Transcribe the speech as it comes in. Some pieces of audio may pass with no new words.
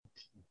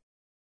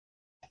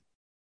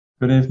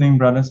Good evening,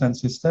 brothers and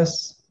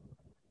sisters.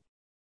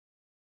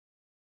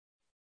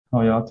 How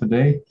are y'all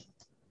today?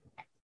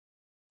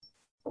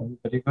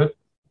 Very good.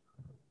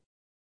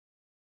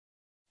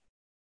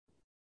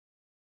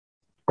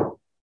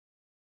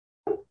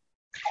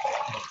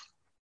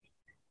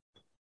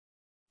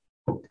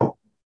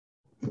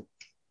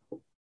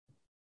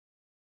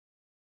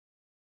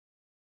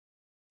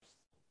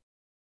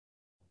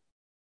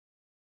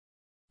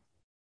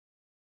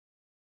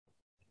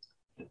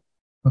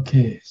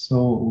 Okay,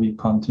 so we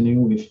continue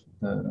with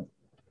the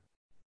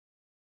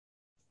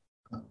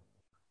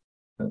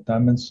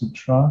Diamond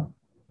Sutra.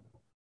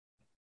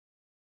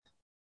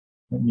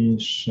 Let me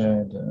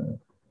share the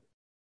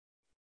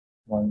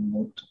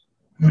OneNote.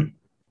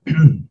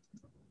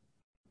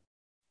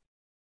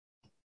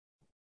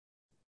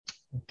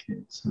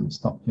 Okay, so we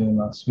stopped here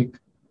last week.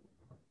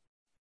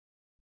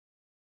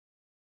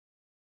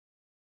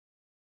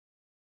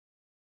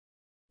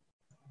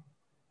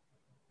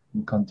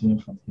 We continue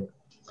from here.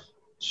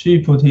 须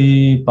菩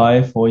提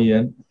白佛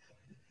言：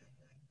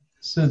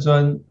世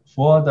尊，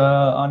佛得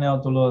阿耨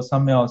多罗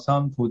三藐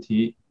三菩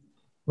提，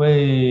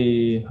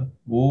为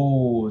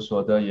无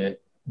所得也，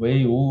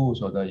为无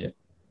所得也。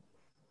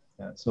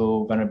Yeah,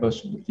 so Venerable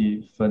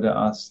Subhuti further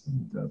asked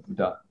the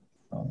Buddha,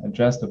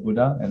 addressed the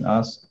Buddha and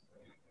asked,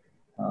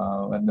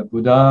 when the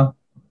Buddha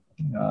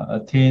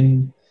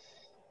attained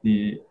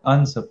the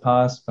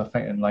unsurpassed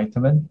perfect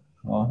enlightenment,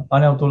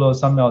 Aññā Tolo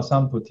Samyā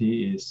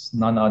Samputi is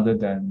none other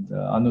than the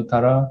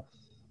Anuttara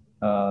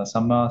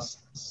Samma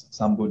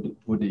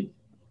Sambuddhi,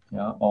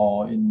 yeah,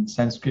 or in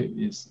Sanskrit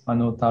is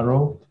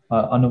Anuttara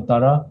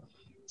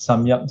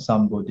Samyak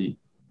Sambuddhi.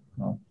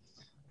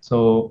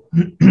 So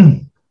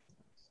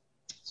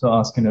So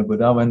asking the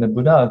Buddha, when the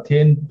Buddha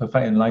attained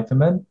perfect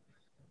enlightenment,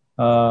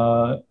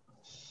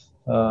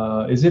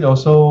 is it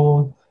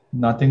also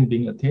nothing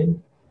being attained?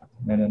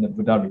 And then the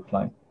Buddha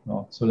replied.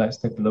 So let's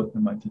take a look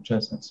at my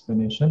teacher's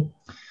explanation.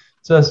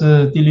 这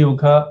是第六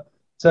课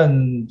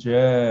正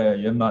觉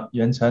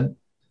圆成.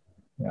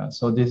 Yeah,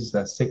 so this is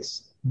the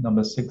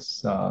number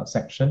six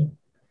section.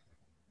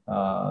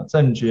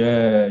 正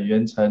觉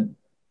圆成.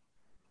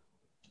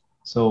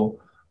 So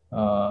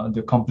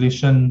the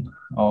completion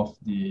of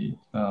the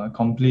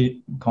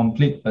complete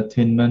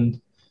attainment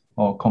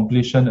or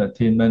completion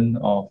attainment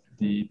of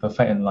the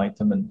perfect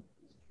enlightenment.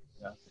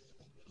 Yeah.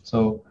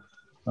 So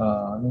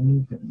let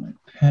me get my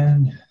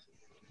pen.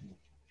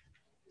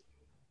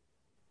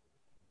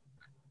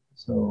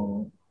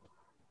 So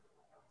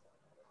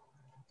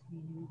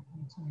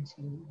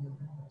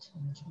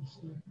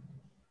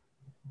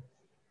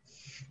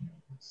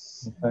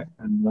perfect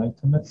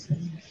enlightenment.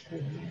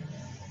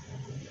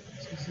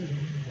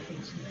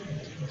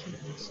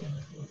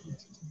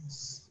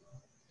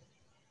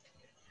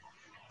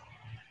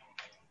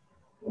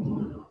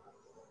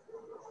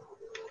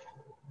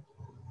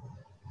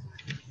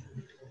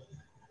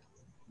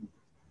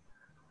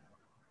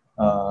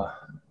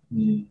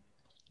 The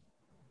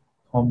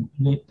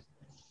complete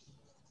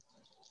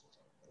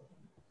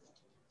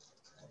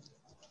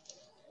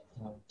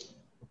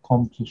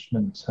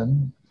accomplishment.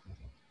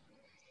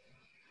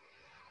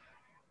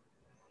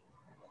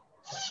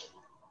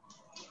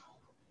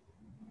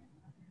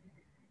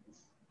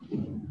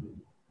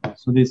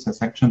 So this is a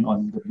section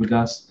on the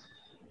Buddha's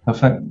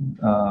perfect,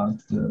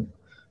 the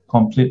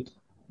complete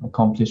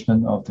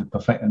accomplishment of the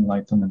perfect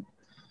enlightenment.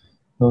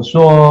 有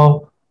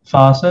说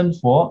法身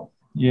佛，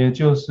也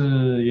就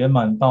是圆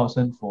满报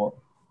身佛，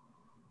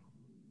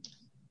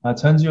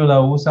成就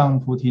了无上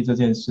菩提这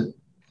件事。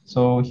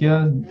So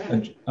here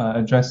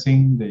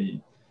addressing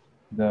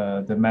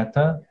the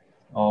matter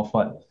of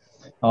what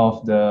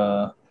of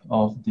the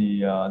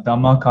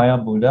Dhammakaya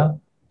Buddha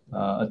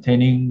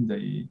attaining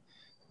the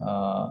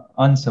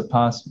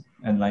unsurpassed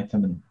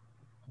enlightenment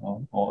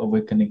or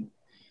awakening.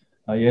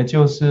 也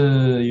就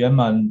是圆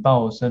满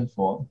报身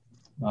佛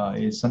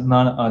is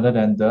none other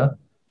than the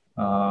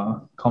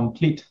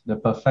complete, the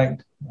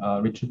perfect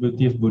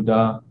retributive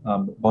Buddha,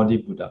 body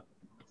Buddha.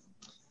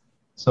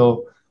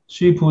 So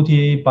须菩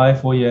提白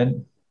佛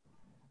言：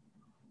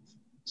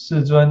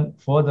世尊，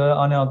佛得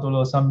阿耨多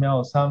罗三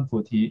藐三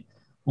菩提，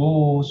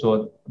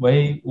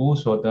为无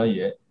所得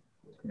也。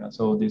Yeah,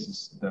 so this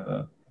is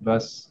the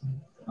verse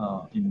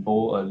in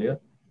bold earlier.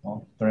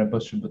 Venerable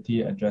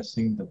Subhuti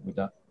addressing the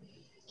Buddha.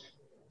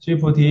 须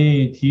菩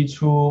提提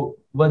出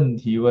问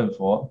题问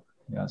佛。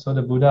Yeah, so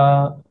the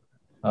Buddha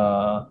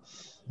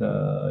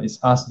is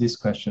asked this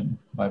question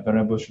by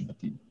Venerable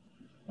Subhuti.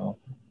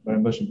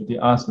 Venerable Subhuti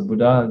asked the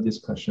Buddha this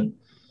question.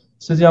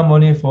 释迦牟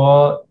尼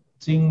佛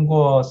经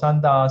过三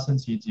大圣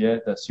祇劫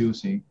的修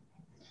行，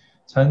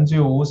成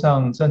就无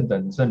上正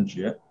等正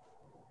觉。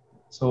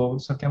So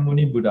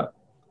Sakyamuni Buddha.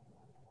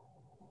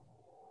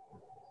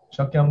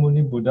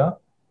 Shakyamuni Buddha.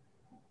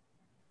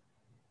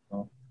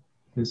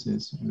 This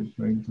is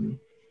referring to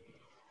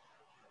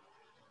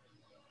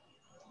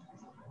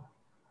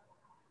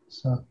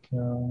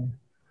Sakyamuni.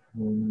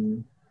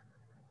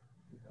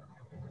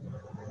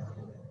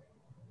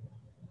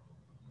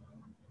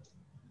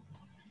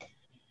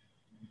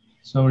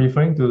 So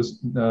referring to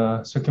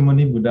the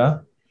Sakyamuni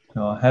Buddha,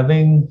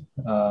 having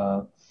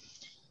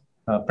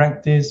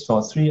practice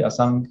for 3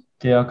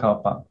 Asankhya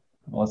Kalpa,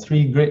 or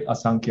 3 great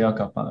Asankhya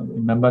Kalpa.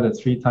 Remember the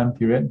 3 time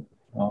period?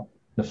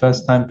 The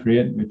first time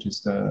period, which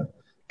is the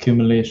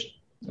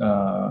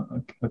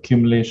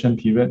accumulation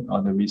period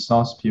or the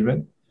resource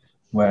period,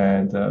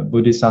 where the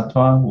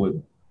Bodhisattva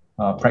would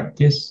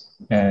practice,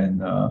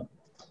 and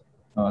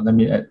let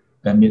me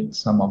admit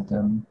some of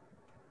them.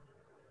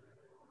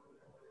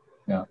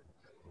 Yeah.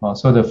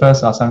 So the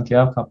first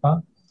Asankhya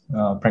Kalpa,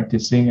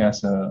 practicing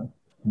as a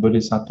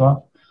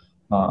Bodhisattva,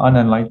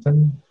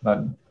 unenlightened,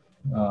 but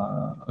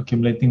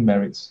accumulating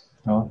merits.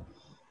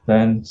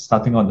 Then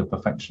starting on the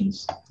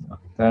perfections.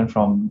 Then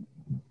from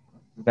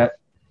that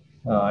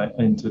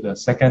into the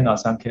second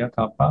Asankhya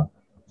Kalpa,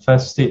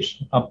 first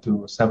stage up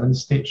to 7th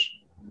stage.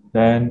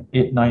 Then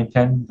 8, 9,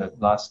 10, the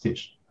last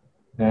stage.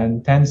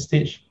 Then 10th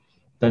stage,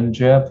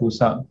 Danjaya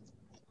Pusa,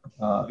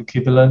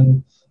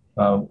 equivalent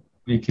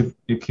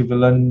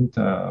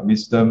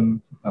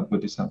wisdom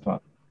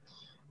Bodhisattva.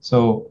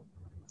 So,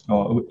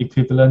 or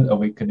equivalent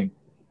awakening.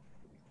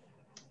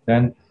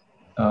 Then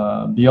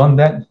beyond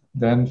that,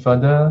 then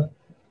further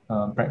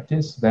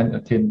practice, then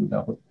attain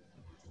Buddhahood.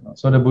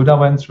 So the Buddha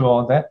went through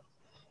all that,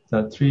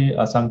 the 3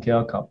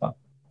 Asankhya Kalpa.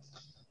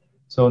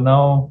 So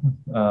now,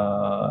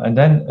 and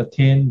then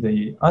attain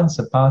the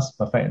unsurpassed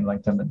perfect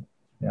enlightenment.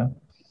 Yeah.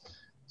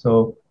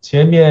 So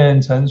前面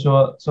曾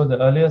说, so the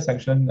earlier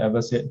section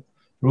ever said,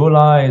 如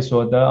来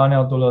所得阿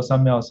耨多罗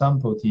三藐三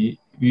菩提，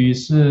于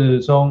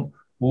世中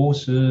无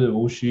实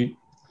无虚.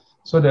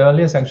 So the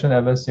earlier section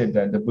ever said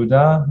that the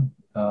Buddha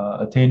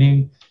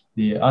attaining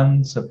the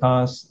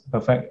unsurpassed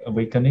perfect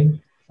awakening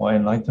or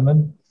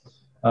enlightenment,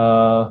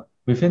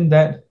 within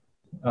that,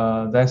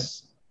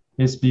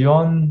 is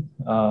beyond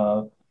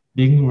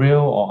being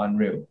real or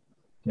unreal.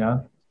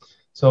 Yeah.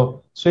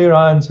 So 虽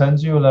然成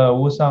就了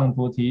无上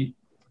菩提，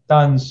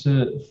但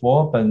是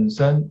佛本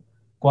身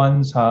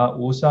观察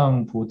无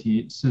上菩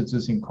提是自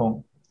性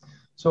空.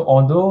 So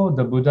although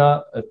the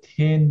Buddha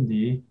attained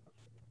the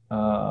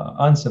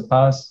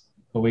unsurpassed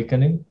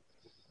awakening,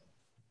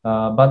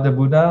 but the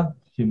Buddha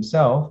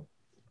himself,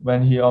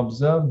 when he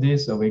observed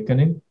this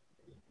awakening,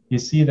 he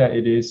see that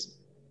it is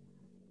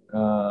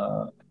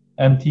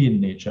empty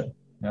in nature.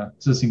 Yeah,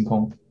 自性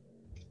空.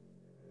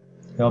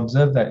 He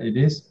observed that it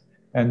is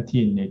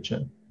empty in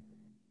nature.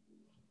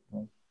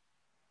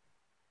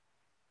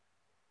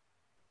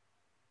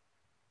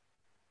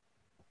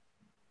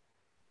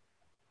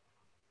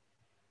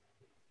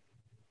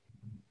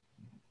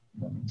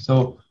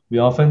 So we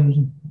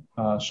often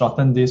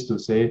shorten this to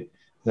say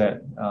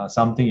that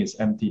something is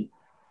empty.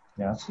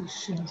 Yeah.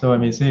 So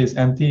when we say it's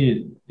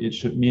empty, it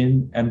should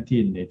mean empty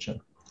in nature.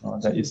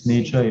 That its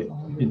nature,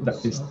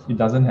 it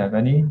doesn't have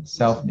any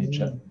self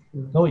nature,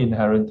 no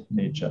inherent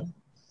nature.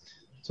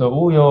 So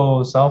无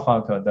有少法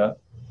可得,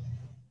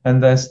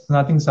 and there's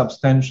nothing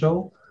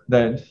substantial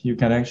that you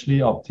can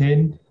actually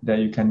obtain, that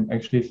you can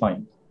actually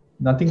find.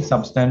 Nothing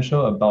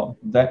substantial about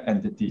that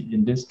entity.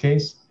 In this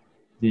case,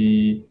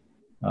 the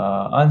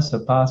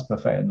unsurpassed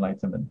perfect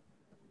enlightenment.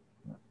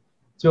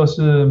 就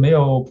是没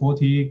有菩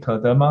提可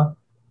得吗?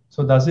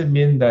 So does it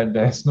mean that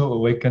there's no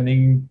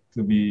awakening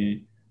to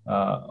be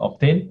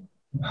obtained?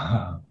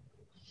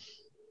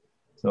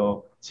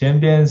 So 前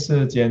边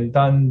是简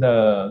单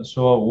的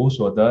说无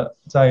所得，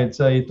在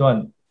这一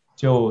段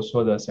就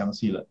说得详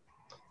细了。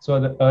So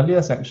the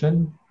earlier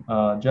section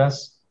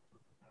just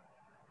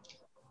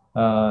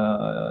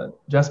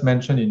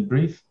mentioned in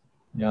brief,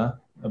 yeah,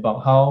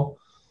 about how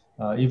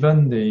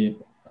even the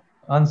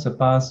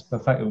unsurpassed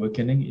perfect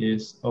awakening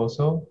is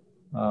also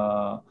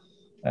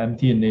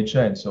empty in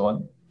nature and so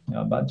on.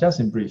 But just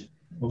in brief.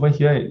 Over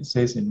here it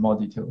says in more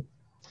detail.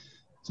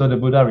 So the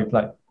Buddha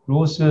replied,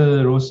 如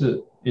是如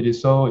是, it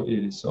is so,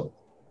 it is so.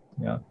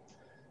 Yeah.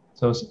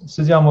 So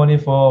释迦牟尼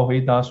佛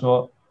回答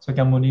说,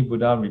 Sakyamuni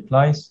Buddha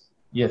replies,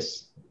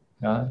 yes.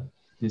 Yeah,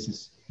 this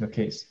is the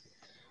case.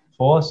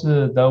 佛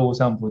是得无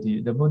上菩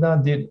提. The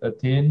Buddha did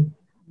attain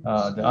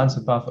the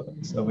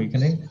unsurpassed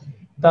awakening,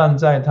 但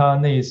在他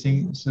内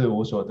心是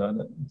无所得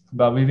的.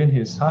 But within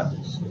his heart,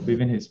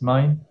 within his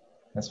mind,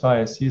 as far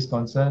as he is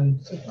concerned,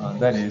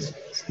 that is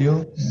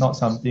still not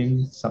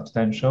something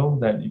substantial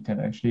that you can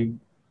actually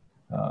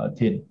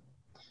attain.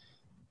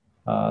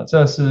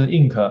 这是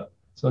认可.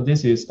 So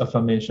this is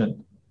affirmation.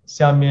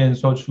 下面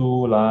说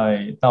出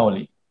来道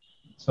理.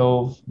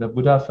 So the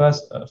Buddha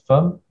first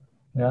affirmed,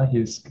 yeah,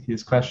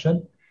 his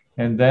question,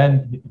 and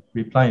then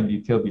reply in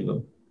detail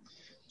below.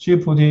 须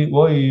菩提，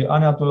我与阿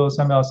耨多罗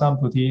三藐三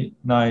菩提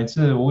乃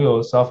至无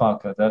有少法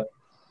可得。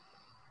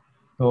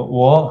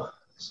我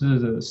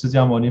是释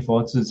迦牟尼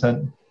佛自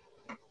称。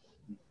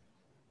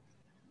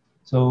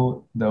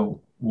So the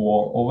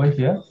我 over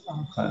here,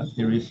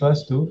 it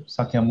refers to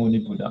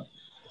Sakyamuni Buddha.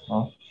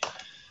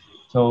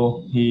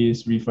 So he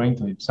is referring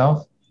to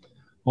himself.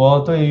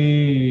 我对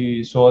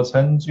于所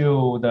成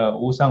就的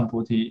无上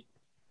菩提，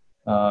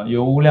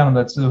有无量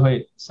的智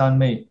慧、三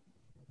昧。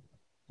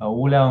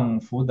无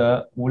量福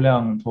德、无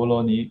量陀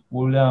罗尼、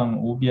无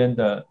量无边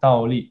的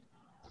道力。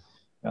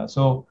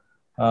So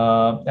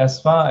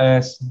As far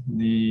as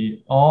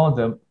all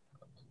the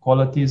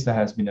qualities that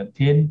has been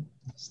attained,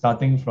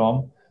 starting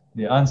from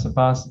the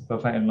unsurpassed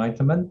perfect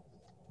enlightenment,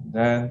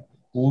 then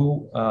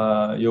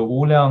有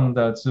无量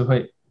的智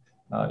慧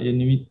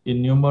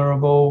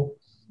，innumerable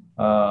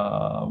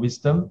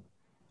wisdom,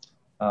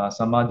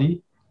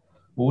 samadhi,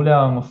 无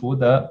量福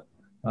德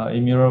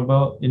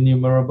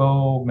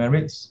innumerable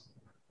merits,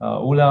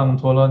 无量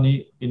陀罗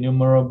尼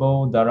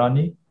innumerable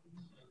dharani,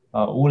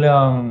 无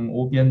量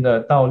无边的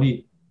道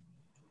力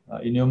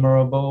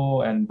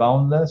innumerable and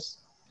boundless,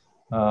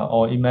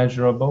 or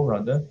immeasurable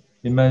rather,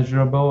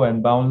 immeasurable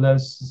and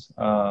boundless.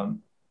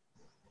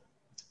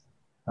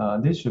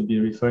 This should be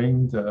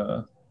referring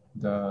to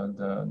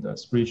the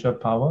spiritual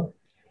power.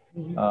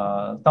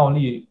 道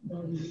力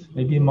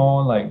maybe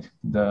more like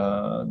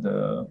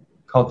the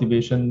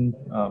cultivation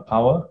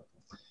power.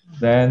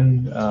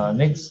 Then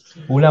next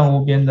无量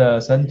无边的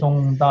神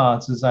通大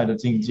自在的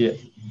境界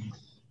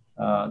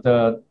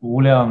的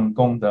无量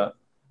功德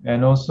and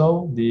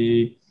also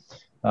the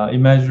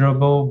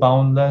immeasurable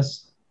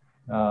boundless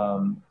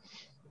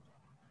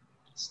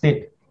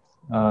state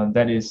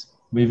that is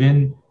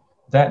within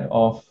that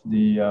of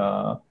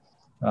the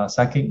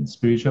psychic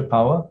spiritual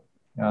power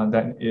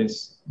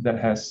that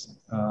has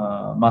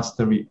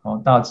mastery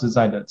大自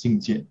在的境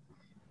界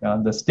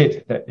the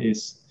state that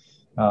is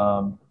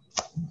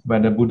where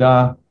the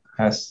Buddha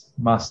has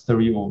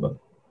mastery over.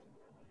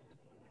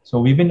 So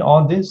within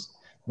all this,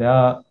 there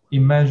are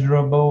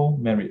immeasurable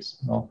merits,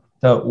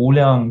 的无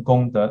量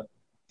功德.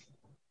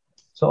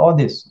 So all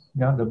this,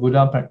 the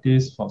Buddha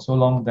practiced for so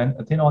long, then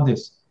attain all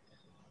this.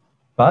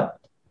 But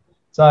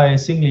在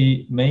心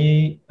里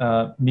明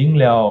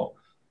了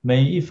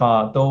每一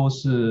法都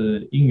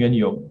是因缘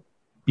有，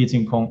毕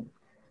竟空，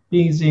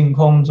毕竟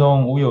空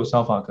中无有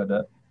少法可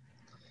得.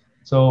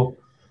 So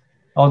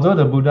although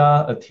the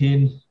Buddha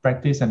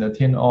practice and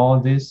attain all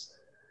this,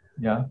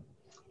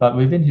 but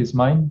within his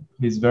mind,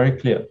 he's very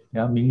clear,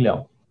 明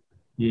了.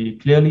 He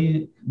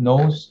clearly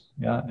knows,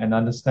 and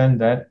understand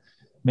that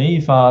每一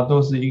法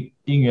都是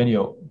因缘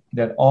有,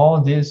 that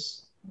all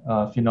these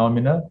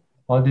phenomena,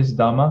 all this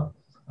dharma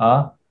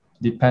are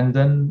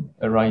dependent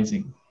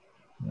arising.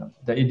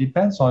 That it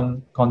depends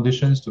on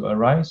conditions to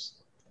arise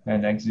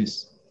and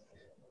exist.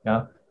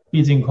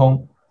 毕竟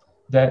空,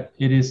 that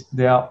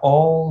they are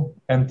all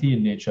empty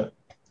in nature.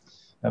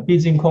 毕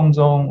竟空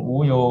中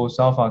无有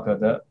少法可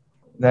得,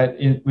 that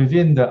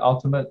within the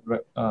ultimate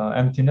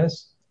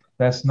emptiness,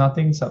 there's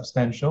nothing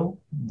substantial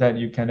that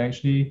you can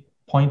actually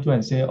point to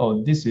and say,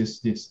 oh, this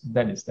is this,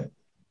 that is that.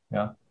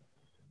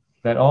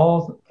 That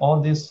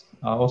all these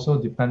are also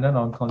dependent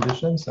on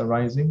conditions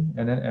arising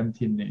and then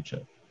empty in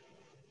nature.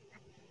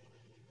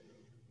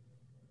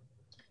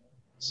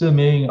 是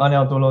名阿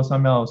耨多罗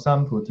三藐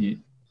三菩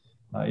提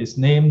is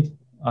named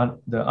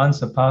the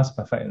unsurpassed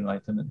perfect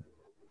enlightenment.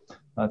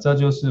 这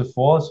就是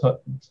佛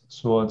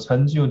所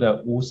成就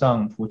的无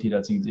上菩提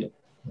的境界.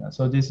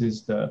 So this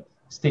is the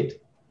state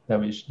that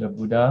which the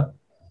Buddha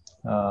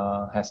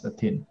has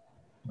attained.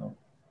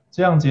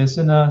 这样解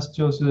释呢，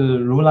就是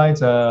如来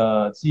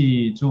者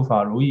即诸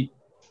法如意.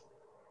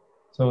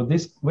 So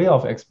this way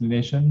of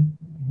explanation,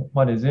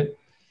 what is it?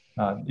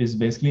 Is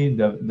basically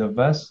the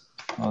verse.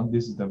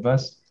 This is the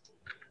verse.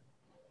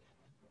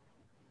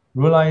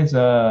 如来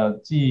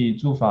者即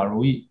诸法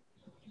如意.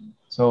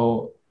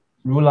 So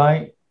如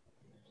来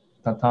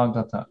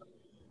Tathagata.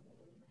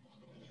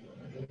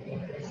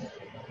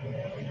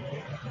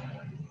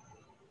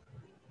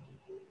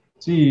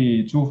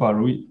 Ji Zhufa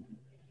Rui.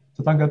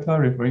 Tathagata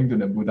referring to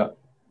the Buddha.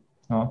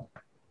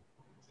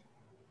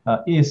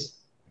 Is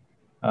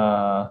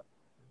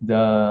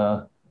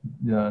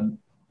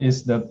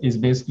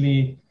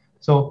basically,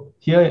 so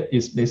here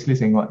is basically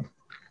saying what?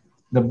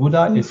 The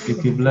Buddha is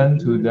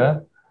equivalent to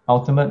the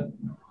ultimate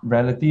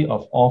reality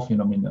of all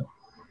phenomena.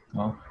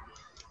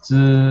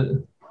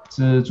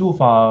 指诸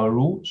法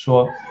如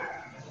说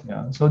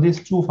so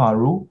this 诸法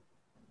如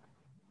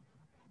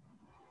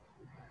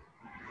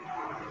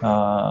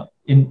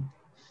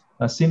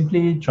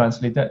simply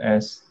translated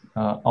as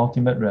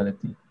ultimate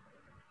reality.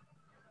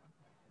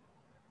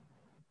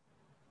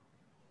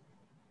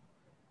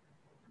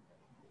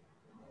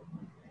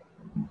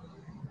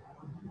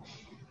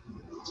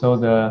 So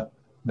the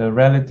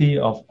reality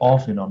of all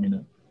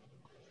phenomena.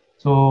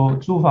 So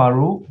诸法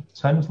如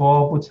成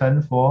佛不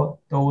成佛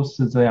都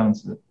是这样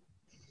子.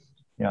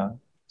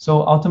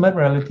 So ultimate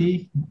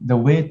reality, the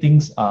way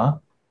things are,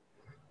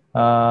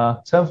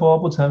 成佛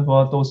不成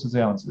佛都是这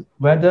样子.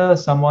 Whether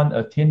someone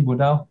attain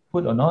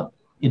Buddhahood or not,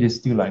 it is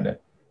still like that.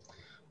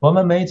 我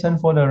们没成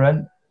佛的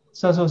人，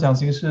色受想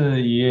行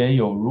识也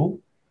有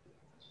如.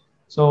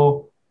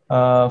 So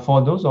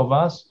for those of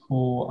us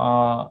who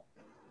are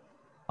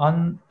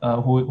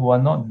who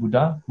are not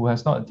Buddha, who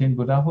has not attained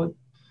Buddhahood,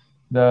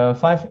 the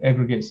five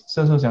aggregates,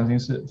 色受想行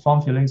识,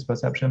 form, feelings,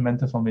 perception,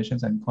 mental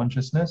formations, and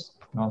consciousness.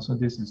 So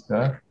this is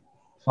the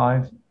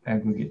five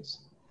aggregates.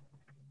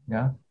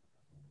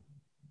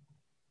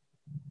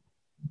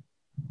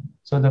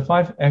 So the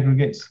five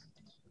aggregates,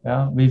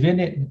 within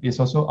it is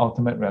also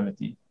ultimate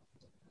reality.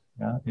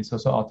 It's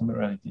also ultimate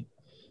reality.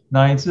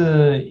 乃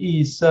至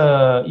异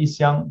色异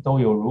香都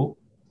有如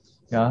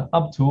yeah,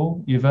 up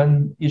to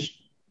even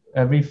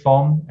every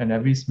form and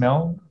every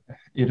smell,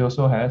 it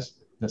also has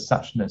the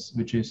suchness,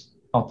 which is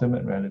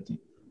ultimate reality.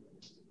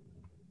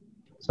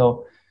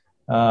 So,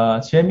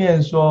 前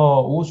面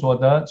说无所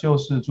得就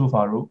是诸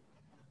法如。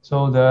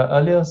So the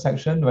earlier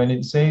section when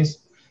it says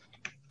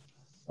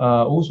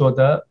无所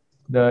得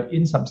the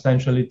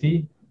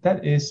insubstantiality,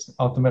 that is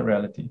ultimate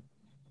reality.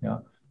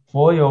 Yeah.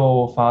 佛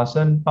有法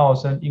身、报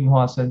身、应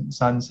化身、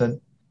三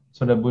身。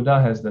So the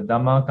Buddha has the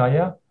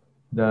Dhammakaya,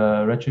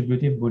 the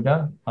retributive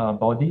Buddha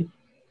body,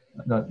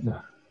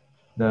 the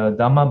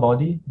Dhamma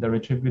body, the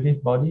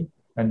retributive body,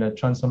 and the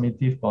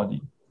transformative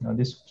body. Now,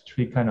 these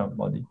three kind of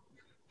body.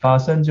 法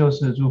身就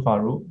是诸法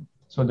如.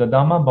 So the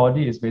Dhamma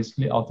body is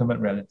basically ultimate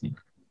reality.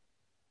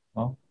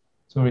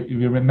 So if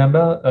you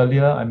remember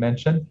earlier I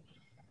mentioned,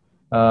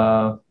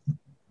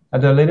 at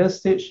the later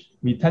stage,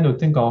 we tend to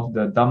think of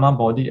the Dhamma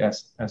body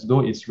as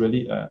though it's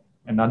really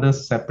another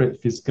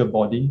separate physical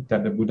body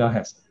that the Buddha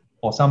has,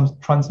 or some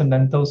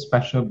transcendental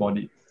special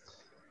body.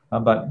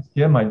 But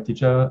here my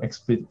teacher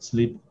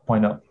explicitly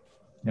point out,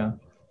 yeah,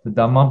 the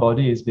Dhamma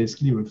body is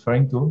basically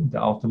referring to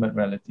the ultimate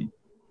reality.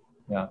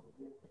 Yeah.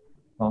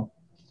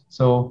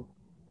 So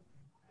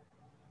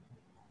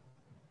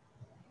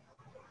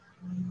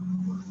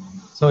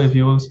if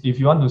you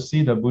want to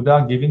see the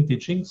Buddha giving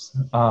teachings,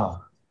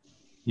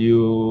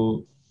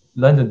 you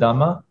learn the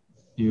Dhamma,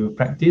 you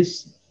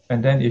practice,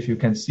 and then if you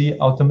can see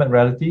ultimate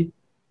reality,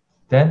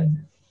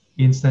 then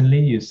instantly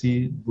you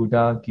see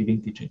Buddha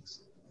giving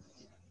teachings.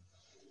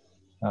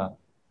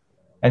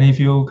 And if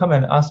you come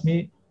and ask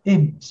me,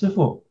 hey,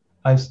 Sifu,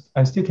 I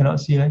still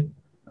cannot see, right?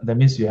 That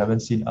means you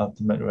haven't seen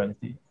ultimate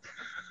reality.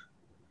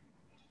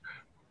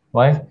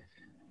 Why?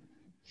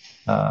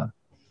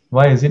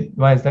 Why is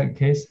that the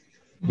case?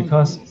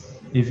 Because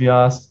if you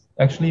are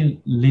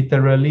actually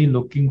literally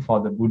looking for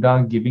the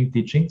Buddha giving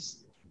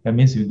teachings, that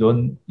means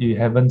you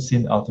haven't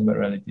seen ultimate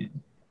reality.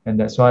 And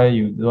that's why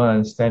you don't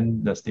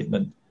understand the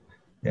statement.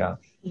 Yeah.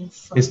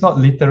 It's not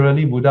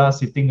literally Buddha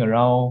sitting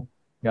around.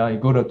 Yeah, you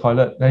go to the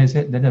toilet, then you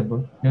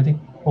think,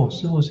 oh,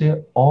 Sifu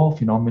say all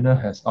phenomena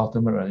has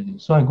ultimate reality.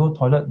 So I go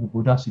toilet, the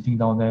Buddha sitting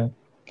down there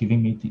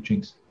giving me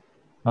teachings.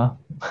 Huh?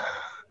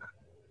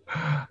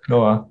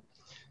 No,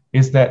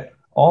 is that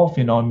all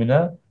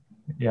phenomena,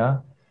 yeah,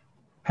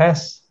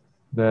 has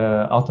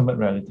the ultimate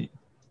reality.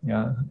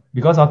 Yeah,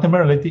 because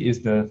ultimate reality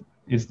is the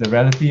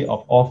reality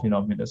of all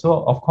phenomena.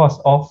 So of course,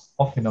 all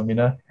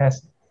phenomena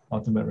has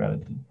ultimate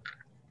reality.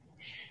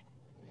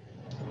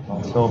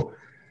 So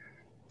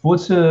佛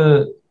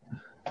次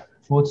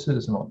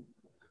什么？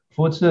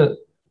佛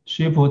次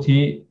须菩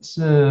提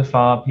是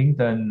法平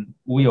等，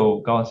无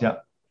有高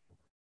下。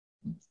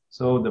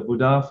So the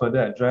Buddha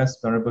further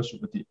addressed Venerable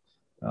Shupati.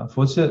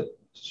 佛次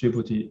须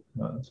菩提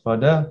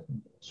further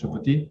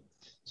Shupati.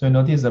 So you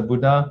notice the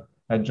Buddha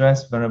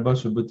addressed Venerable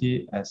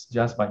Shupati as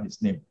just by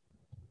his name,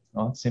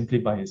 simply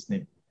by his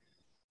name.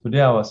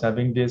 Today I was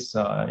having this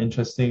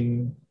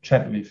interesting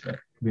chat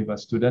with a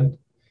student.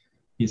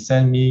 He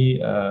sent me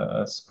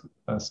a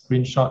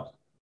screenshot,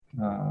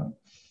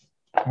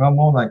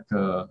 more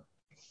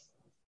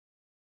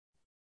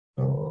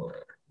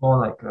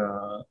like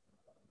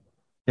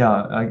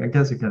yeah, I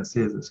guess you can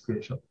say it's a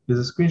screenshot. It's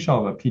a screenshot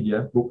of a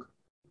PDF book.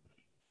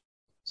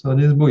 So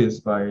this book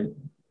is by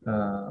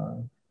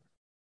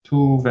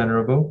two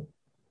venerable,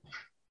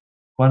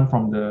 one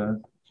from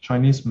the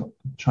Chinese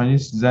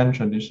Zen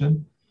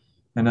tradition,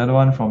 another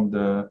one from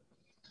the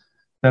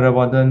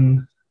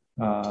Theravadan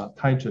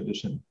Thai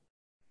tradition,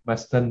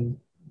 Western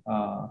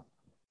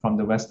from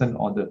the Western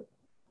order.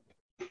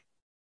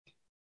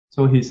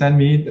 So he sent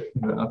me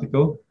the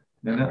article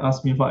and then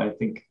asked me what I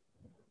think.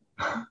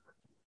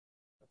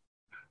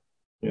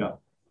 Yeah.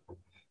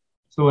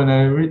 So when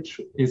I read,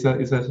 it's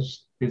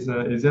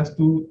just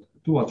two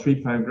or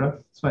three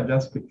paragraphs. So I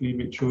just quickly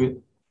read through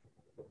it.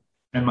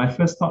 And my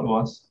first thought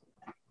was,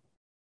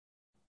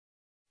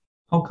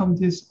 how come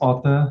this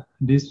author,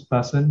 this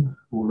person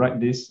who write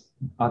this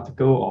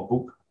article or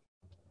book,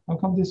 how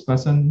come this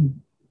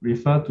person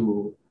refer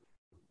to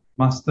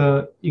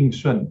Master Ying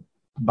Shun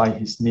by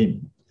his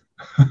name?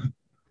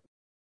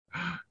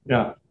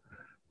 Yeah.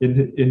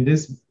 In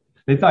this,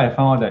 later I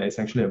found out that it's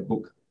actually a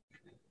book.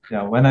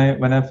 Yeah, when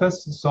I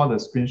first saw the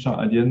screenshot,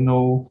 I didn't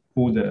know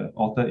who the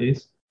author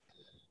is.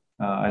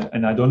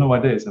 And I don't know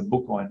whether it's a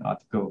book or an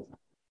article.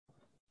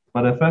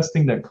 But the first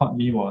thing that caught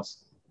me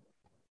was,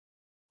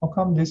 how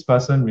come this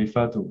person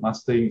referred to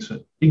Master Ying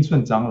Shun? Ying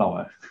Shun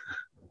Zhanglao,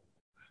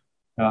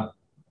 yeah,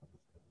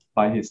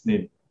 by his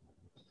name.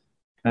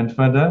 And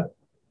further,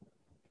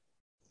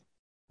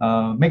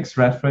 makes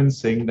reference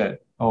saying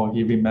that,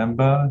 he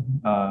remember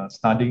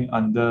studying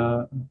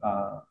under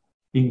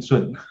Ying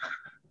Shun,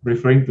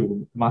 referring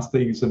to Master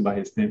Ying Shun by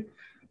his name.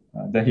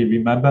 That he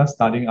remember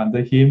studying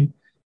under him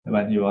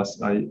when he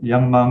was a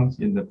young monk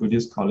in the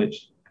Buddhist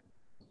college.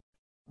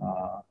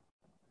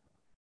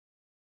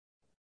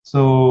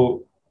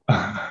 So,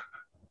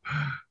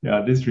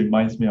 yeah, this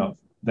reminds me of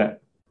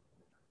that.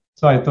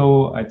 So I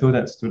told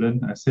that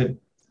student, I said,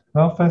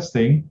 well, first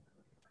thing,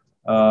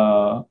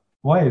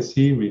 why is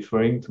he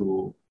referring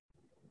to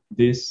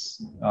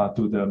this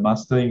to the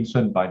Master Yin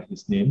Shun by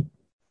his name,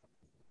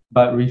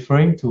 but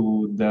referring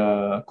to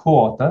the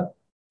co-author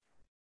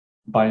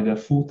by the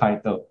full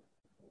title?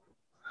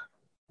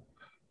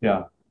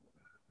 Yeah,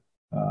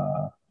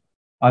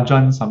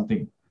 Ajahn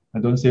something. I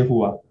don't say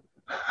who.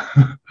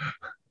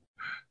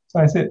 So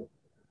I said,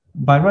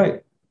 by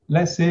right,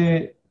 let's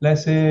say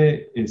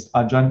it's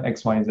Ajahn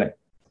XYZ.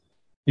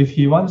 If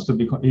he wants to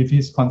be, if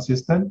he's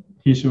consistent,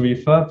 he should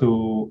refer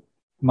to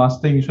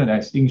Master Yin Shun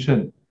as Yin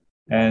Shun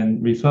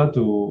and refer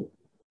to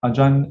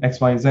Ajahn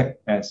XYZ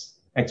as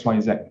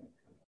XYZ.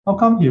 How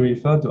come he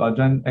refer to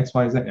Ajahn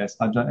XYZ as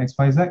Ajahn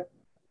XYZ,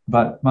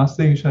 but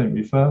Master Yin Shun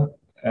refer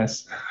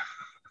as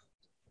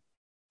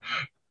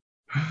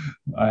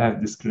I have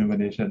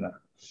discrimination.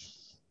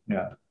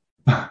 Yeah.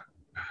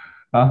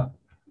 Huh?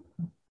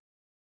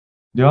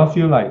 Do you all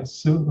feel like,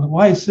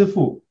 why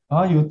Sifu?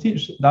 You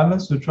teach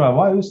Diamond Sutra,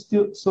 why are you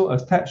still so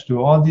attached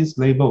to all these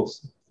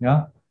labels?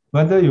 Yeah.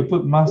 Whether you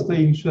put Master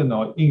Yin Shun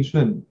or Yin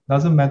Shun,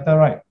 doesn't matter,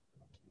 right?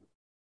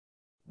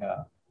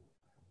 Yeah.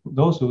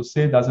 Those who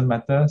say doesn't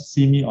matter,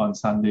 see me on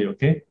Sunday,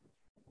 okay?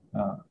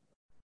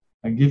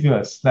 I give you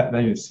a slap,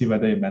 then you see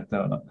whether it matter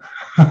or not.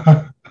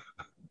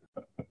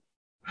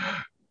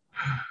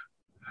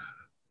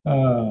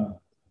 uh,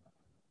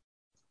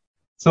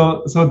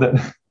 so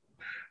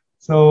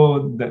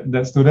that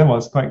that student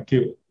was quite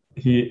cute.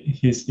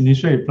 His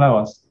initial reply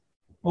was,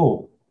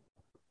 "Oh,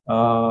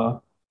 uh,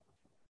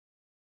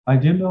 I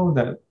didn't know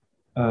that.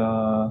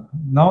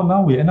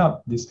 Now we end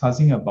up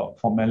discussing about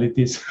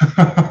formalities."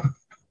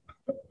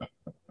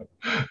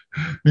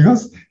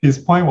 Because his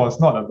point was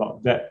not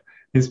about that.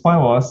 His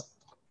point was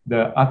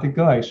the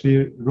article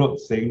actually wrote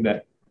saying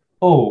that,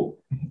 oh,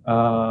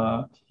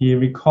 he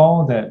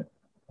recalled that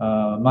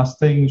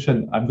Master Yin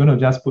Shun, I'm going to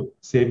just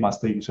say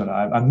Master Yin Shun.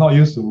 I'm not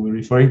used to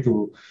referring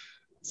to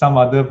some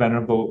other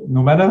venerable,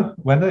 no matter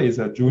whether it's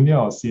a junior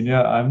or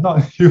senior, I'm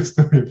not used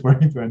to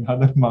referring to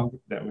another monk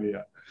that way.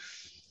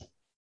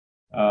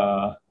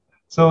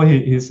 So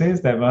he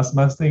says that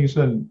Master Yin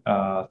Shun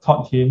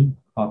taught them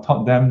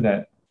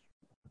that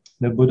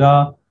the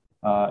Buddha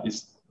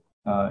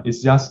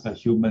is just a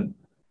human.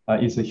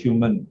 Is a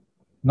human,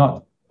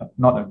 not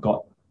a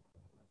god.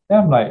 Then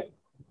I'm like,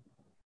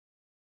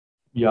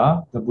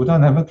 yeah, the Buddha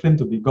never claimed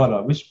to be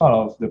God. Which part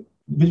of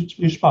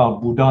which part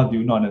of Buddha do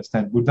you not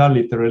understand? Buddha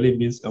literally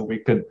means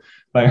awakened.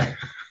 Like,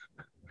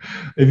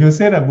 if you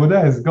say that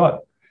Buddha is God,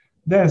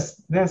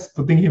 that's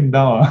putting him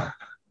down.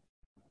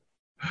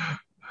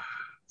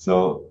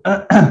 So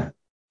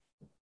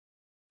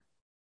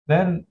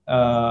then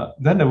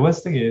the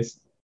worst thing is,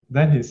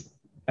 then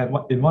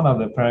in one of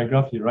the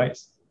paragraph he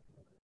writes,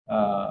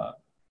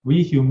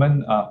 we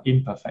human are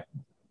imperfect.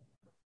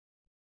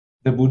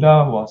 The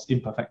Buddha was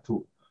imperfect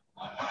too.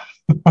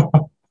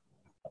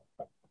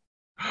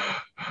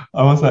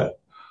 I was like,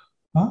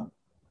 huh?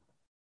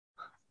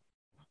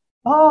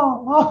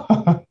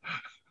 Oh.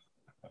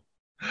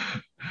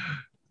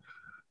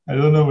 I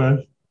don't know,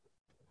 man.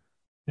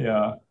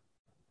 Yeah.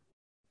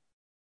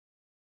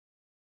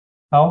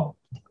 How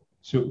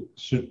should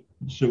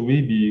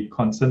we be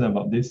concerned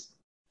about this?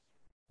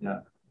 Yeah.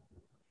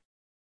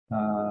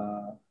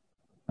 Uh,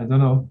 I don't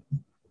know.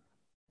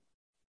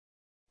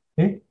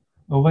 Hey,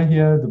 over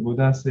here, the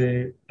Buddha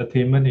say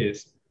attainment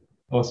is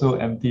also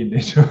empty in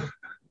nature.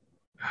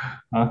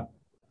 Huh?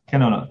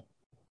 Can or not?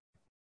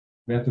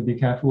 We have to be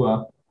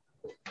careful.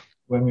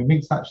 When we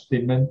make such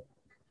statement,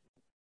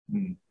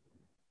 mm,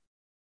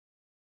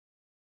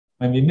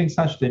 when we make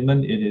such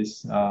statement,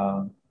 it's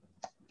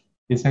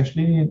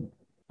actually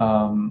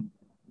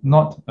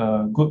not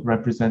a good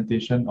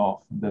representation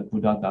of the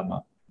Buddha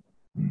Dharma.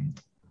 Mm.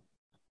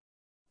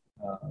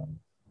 Uh,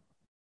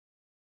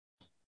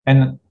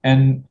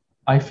 and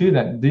I feel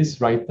that this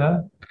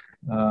writer,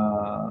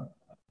 or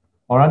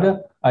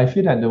rather, I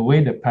feel that the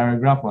way the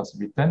paragraph was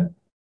written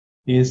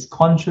is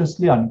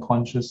consciously,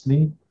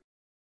 unconsciously,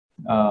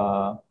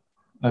 a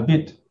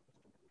bit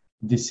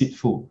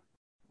deceitful,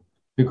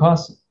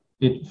 because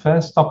it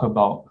first talk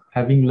about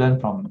having learned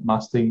from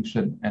Master Yin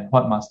Shun and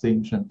what Master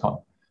Yin Shun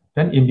taught.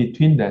 Then in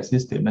between there's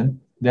this statement.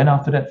 Then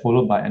after that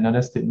followed by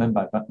another statement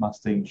by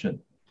Master Yin Shun.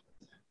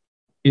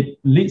 It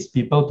leads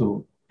people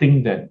to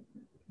think that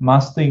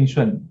Master Yin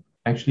Shun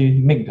actually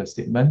make the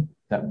statement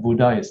that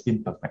Buddha is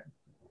imperfect.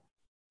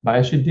 But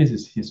actually this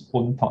is his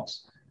own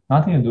thoughts.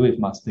 Nothing to do with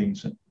Master Yin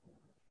Shun.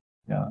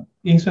 Yeah.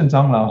 Yin Shun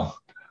Zhanglao,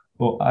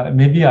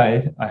 maybe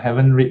I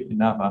haven't read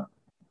enough.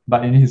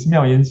 But in his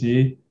Miao Yan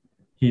Ji,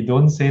 he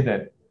don't say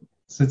that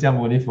释迦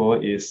牟尼佛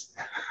is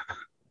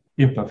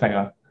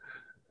imperfect.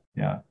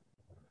 Yeah,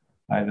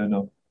 I don't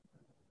know.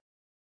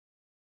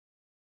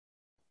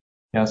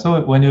 Yeah,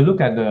 so when you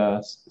look at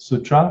the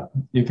sutra,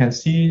 you can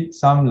see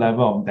some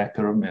level of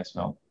decorum as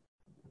well.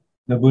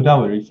 The Buddha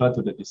will refer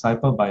to the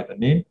disciple by the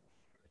name,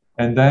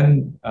 and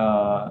then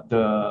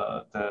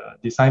the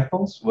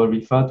disciples will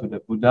refer to the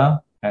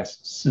Buddha as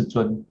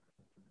Shizun,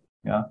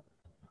 yeah,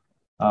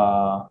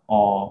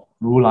 or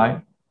Ru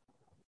Lai.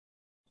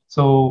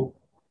 So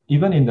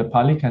even in the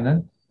Pali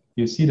Canon,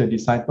 you see the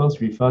disciples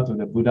refer to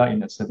the Buddha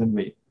in a certain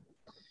way.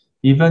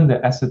 Even the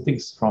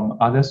ascetics from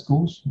other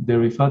schools, they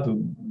refer to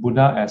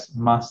Buddha as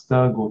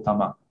Master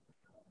Gautama.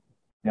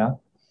 Yeah.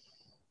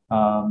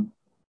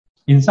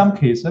 In some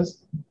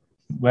cases,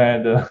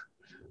 where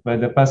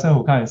the person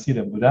who come and see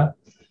the Buddha,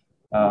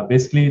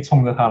 basically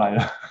冲着他来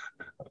的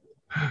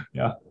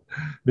，yeah,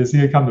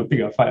 basically come to pick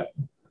a fight.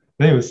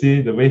 Then you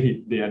see the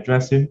way they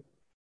address him,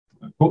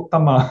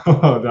 Gautama,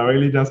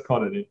 directly just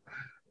call the name.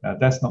 Yeah,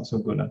 that's not so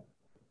good.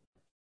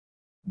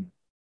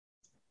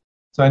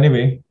 So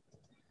anyway,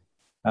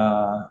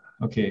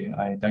 okay,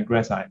 I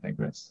digress.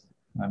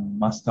 I'm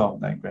master of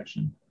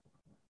digression.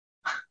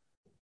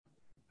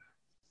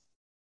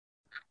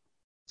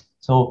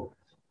 So,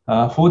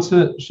 扶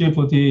持须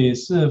菩提，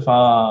四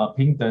法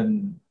平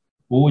等，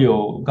无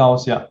有高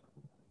下。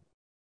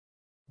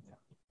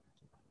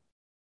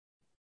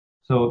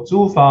So,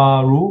 诸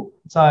法如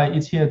在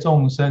一切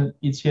众生、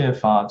一切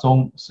法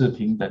中是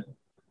平等。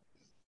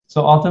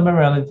So, ultimate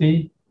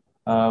reality,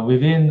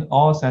 within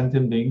all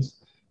sentient beings,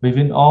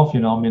 within all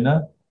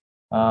phenomena,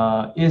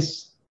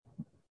 is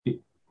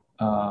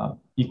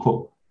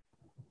equal.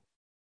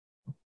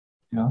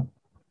 Yeah,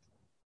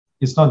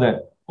 it's not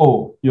that,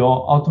 oh,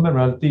 your ultimate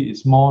reality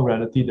is more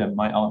reality than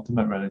my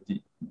ultimate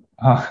reality.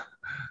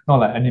 Not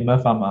like Animal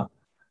Farm.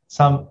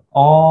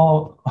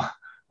 All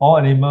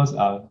animals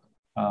are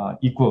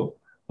equal,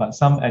 but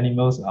some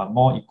animals are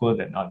more equal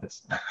than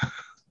others.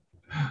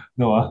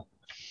 No.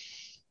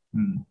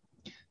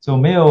 So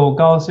没有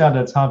高下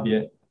的差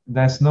别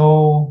there's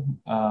no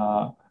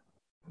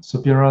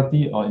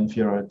superiority or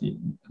inferiority.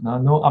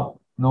 No up,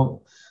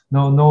 no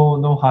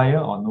higher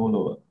or no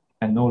lower,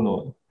 and no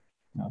lower.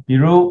 比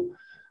如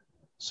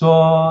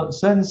说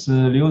生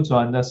死流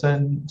转的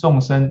众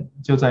生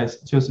就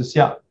是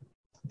下，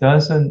得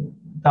圣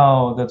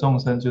道的众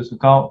生就是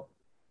高。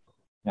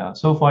Yeah.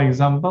 So for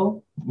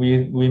example,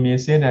 we may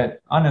say that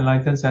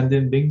unenlightened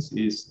sentient beings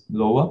is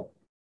lower.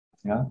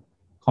 Yeah.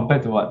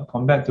 Compared to what?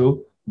 Compared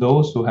to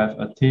those who have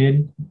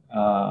attained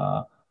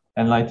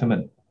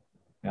enlightenment.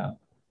 Yeah.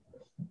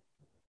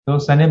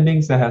 Those sentient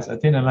beings that has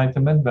attained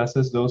enlightenment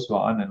versus those who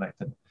are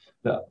unenlightened.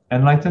 The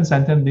enlightened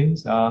sentient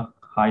beings are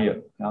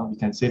higher. Yeah, we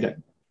can say that.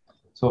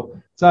 So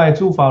在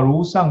诸法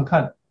如上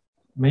看，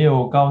没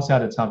有高下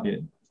的差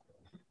别。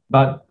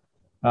But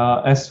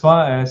as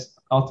far as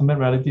ultimate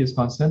reality is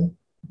concerned,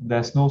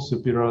 there's no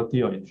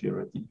superiority or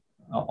inferiority.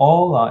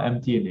 All are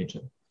empty in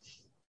nature.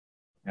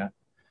 Yeah.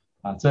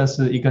 这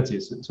是一个解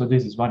释。So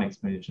this is one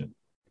explanation.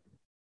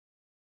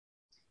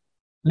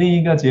 另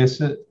一个解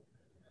释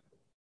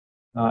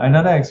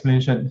another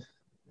explanation.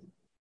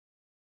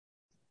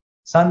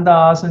 三大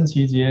阿僧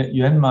祇劫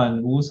圆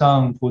满无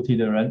上菩提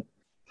的人，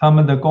他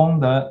们的功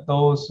德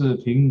都是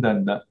平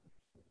等的。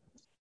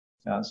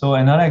So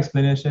another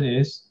explanation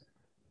is,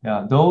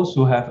 those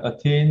who have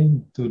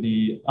attained to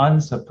the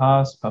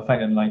unsurpassed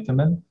perfect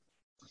enlightenment,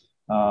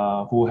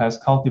 who has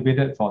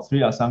cultivated for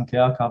 3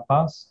 Asankhya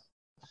Kalpas,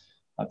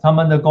 他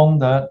们的功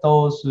德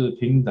都是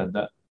平等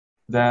的。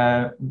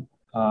Their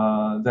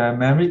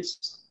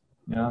merits,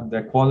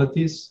 their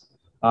qualities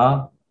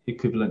are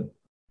equivalent.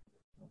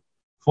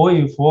 佛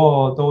与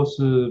佛都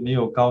是没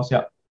有高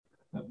下。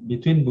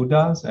Between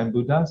Buddhas and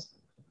Buddhas,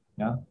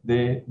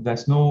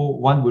 there's no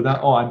one Buddha.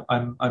 Oh,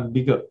 I'm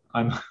bigger.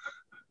 I'm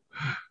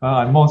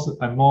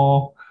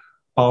more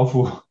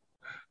powerful.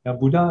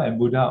 Buddha and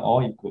Buddha are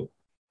all equal.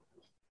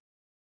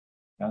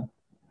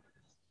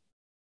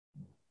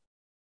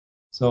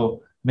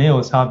 So 没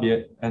有差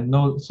别 and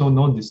no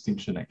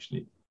distinction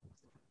actually.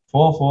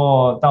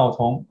 佛道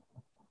同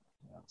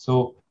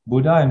So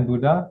Buddha and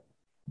Buddha,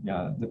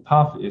 the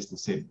path is the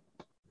same.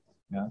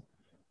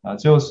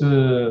 就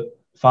是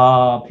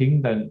法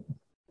平等，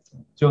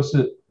就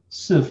是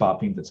四法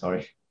平等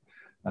 ，sorry，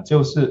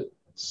 就是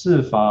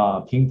四法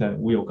平等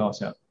无有高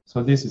下。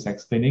So this is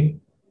explaining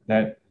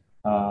that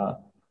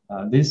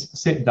this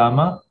said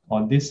dharma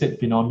or this said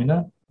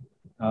phenomena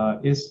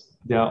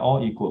they are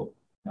all equal.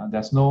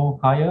 There's no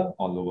higher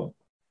or lower.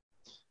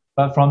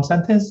 But from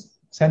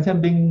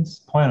sentient beings'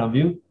 point of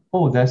view,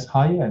 there's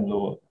higher and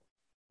lower.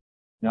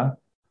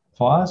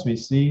 For us, we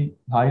see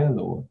higher,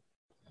 lower.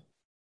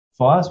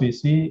 For us, we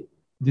see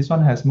this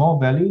one has more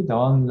value, the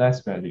one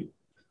less value.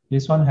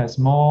 This one has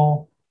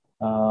more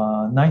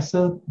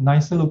nicer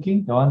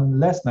looking, the one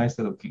less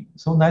nicer looking.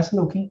 So nicer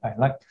looking, I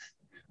like.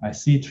 I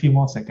see 3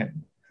 more seconds.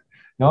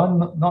 The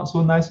one not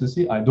so nice to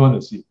see, I don't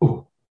want to see.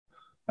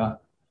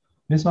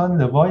 This one,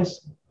 the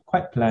voice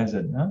quite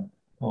pleasant.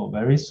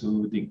 Very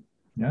soothing.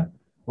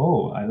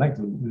 I like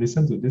to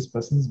listen to this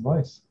person's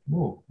voice.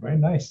 Very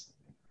nice.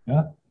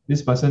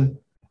 This person.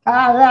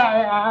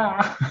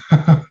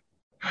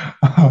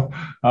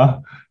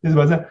 This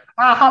person.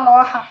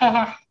 Hello.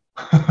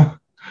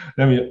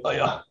 Then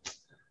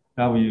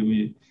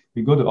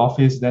we go to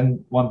office.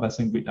 Then one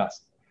person greet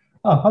us.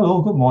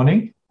 Hello. Good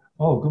morning.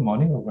 Good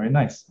morning. Very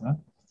nice.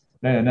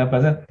 Then another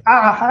person.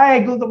 Hi.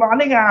 Good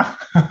morning.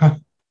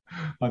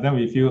 Then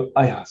we feel,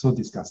 so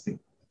disgusting.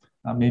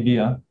 Maybe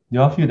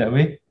you all feel that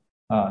way?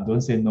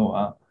 Don't say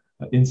no.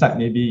 Inside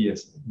maybe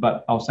yes,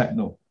 but outside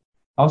no.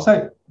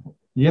 Outside,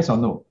 yes or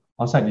no?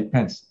 Outside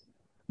depends.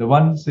 The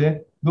one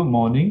say, good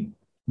morning,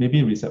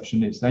 maybe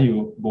receptionist. Then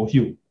you go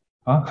you.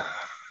 Huh?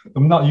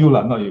 Not you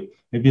lah, not you.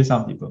 Maybe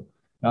some people.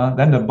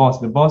 Then the boss,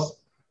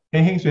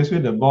 hey, hey,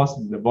 the boss,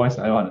 the voice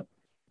I want.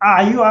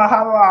 You are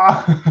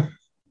how?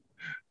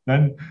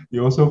 Then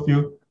you also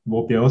feel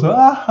also,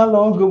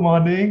 hello, good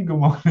morning, good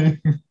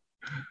morning.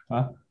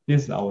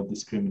 This is our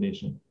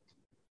discrimination.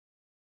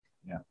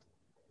 Yeah.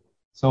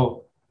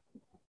 So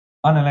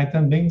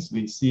unenlightened beings,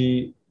 we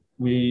see,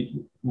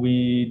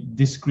 we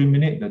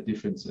discriminate the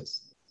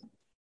differences.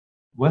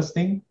 Worst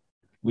thing,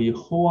 we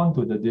hold on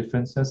to the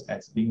differences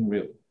as being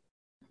real.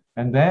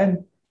 And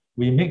then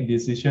we make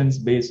decisions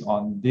based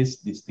on this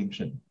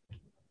distinction.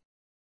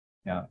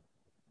 Yeah.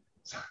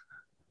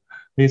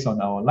 Based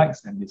on our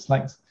likes and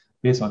dislikes,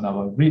 based on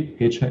our greed,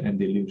 hatred, and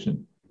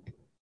delusion.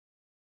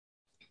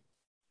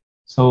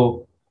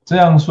 So 这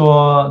样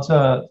说，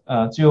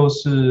就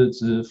是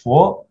指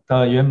佛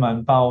的圆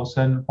满报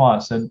身化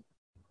身。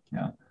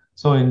Yeah.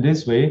 So in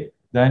this way,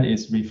 then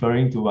it's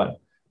referring to what?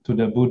 To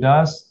the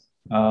Buddha's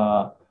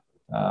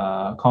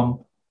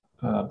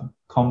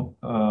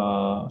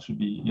should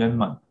be 圆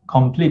满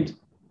complete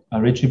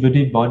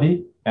retributive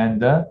body and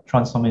the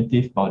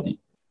transformative body.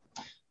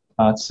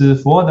 此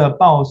佛的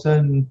报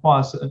身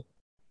化身，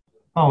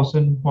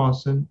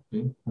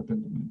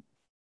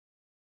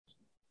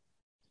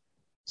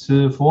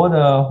此佛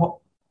的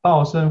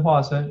报身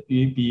化身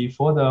与彼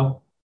佛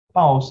的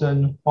报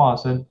身化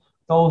身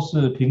都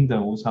是平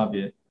等无差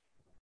别。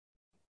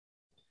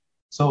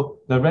So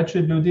the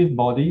retributive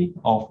body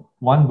of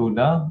one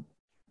Buddha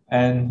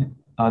and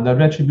the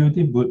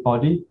retributive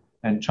body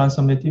and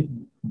transformative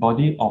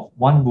body of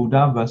one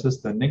Buddha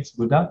versus the next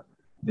Buddha,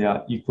 they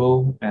are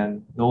equal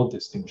and no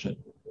distinction.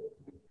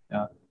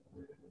 Yeah,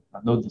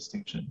 no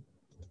distinction.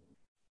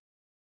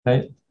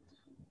 Right?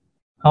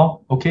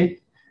 How? Okay?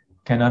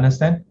 Can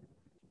understand?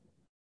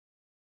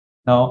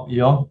 Now,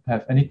 you all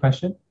have any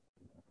question?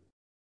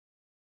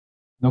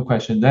 No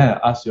question. Then I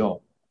ask you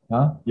all.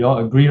 You all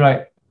agree,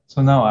 right?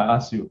 So now I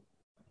ask you.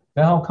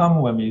 Then how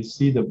come when we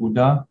see the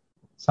Buddha,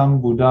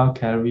 some Buddha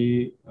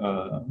carry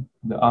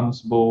the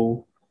alms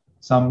bowl,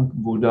 some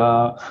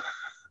Buddha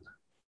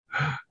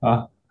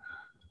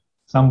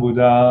some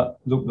Buddha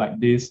look like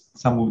this,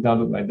 some Buddha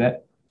look like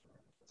that.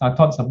 I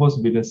thought supposed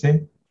to be the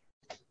same.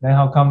 Then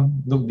how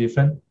come look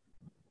different?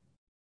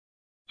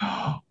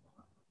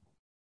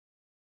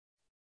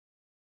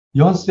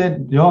 You all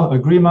said you all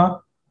agree,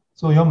 ma?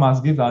 So you all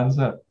must give the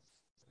answer.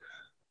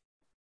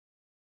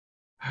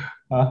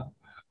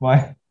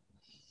 Why?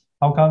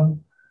 How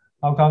come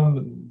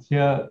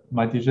here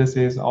my teacher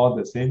says all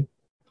the same?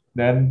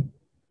 Then,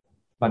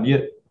 but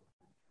yet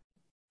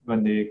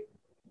when they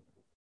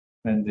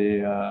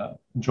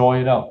draw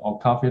it out or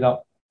carve it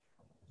out,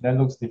 that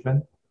looks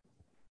different.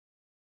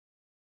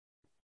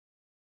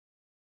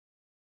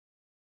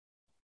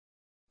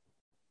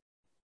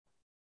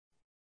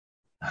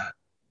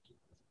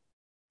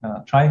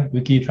 Try,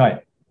 Vicky,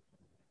 try.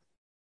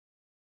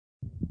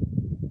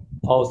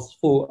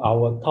 Also,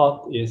 our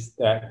thought is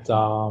that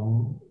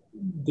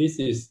this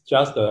is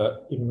just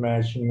the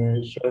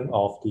imagination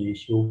of the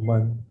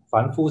human.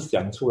 凡夫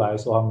想出来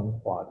说他们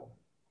画的。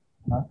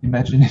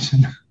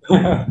Imagination.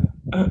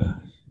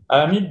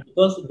 I mean,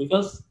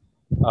 because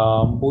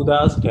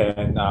Buddhas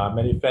can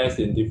manifest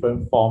in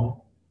different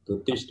form to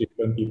teach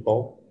different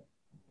people.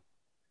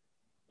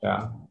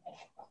 Yeah.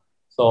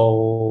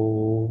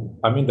 So,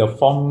 I mean, the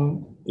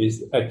form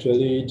is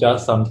actually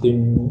just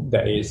something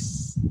that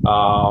is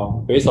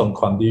based on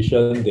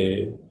condition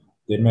they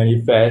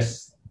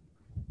manifest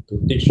to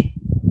teach,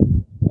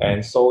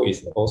 and so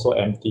it's also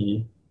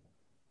empty.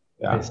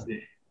 Yeah,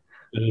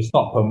 it's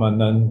not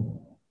permanent.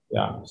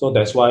 Yeah, so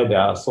that's why there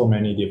are so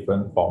many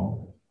different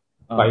forms,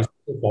 but it's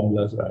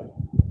formless, right?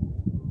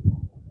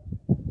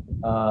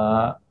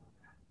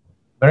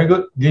 Very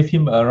good. Give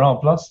him a round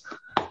of applause.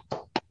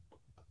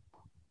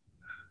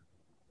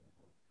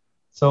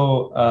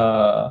 So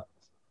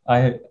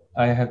I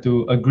have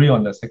to agree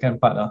on the second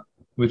part,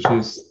 which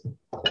is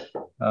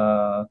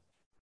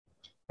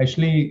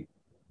actually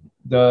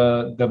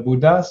the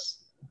Buddhas,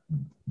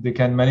 they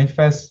can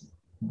manifest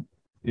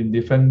in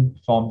different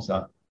forms.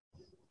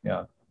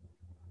 Yeah.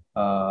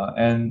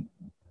 And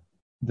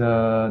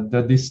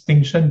the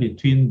distinction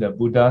between the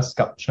Buddha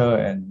sculpture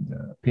and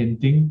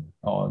painting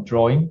or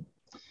drawing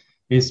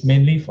is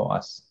mainly for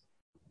us.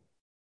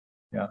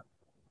 Yeah.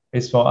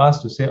 It's for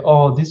us to say,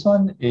 oh, this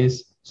one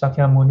is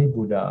Shakyamuni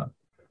Buddha.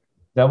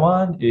 That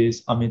one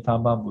is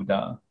Amitabha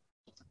Buddha.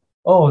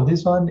 Oh,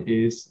 this one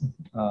is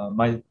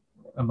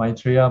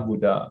Maitreya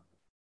Buddha.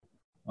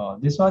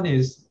 This one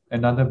is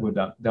another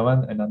Buddha. That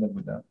one another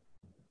Buddha.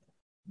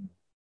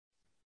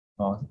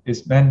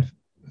 It's meant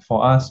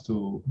for us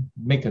to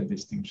make a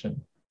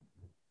distinction.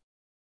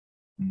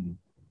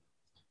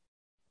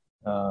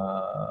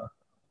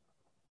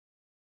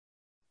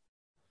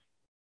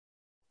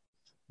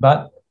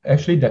 But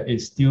actually, there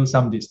is still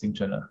some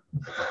distinction.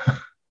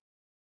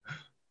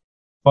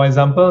 For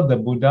example, the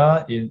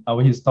Buddha in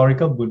our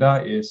historical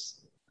Buddha is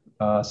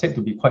said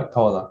to be quite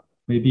tall.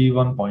 maybe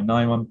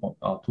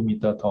 2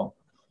 meter tall.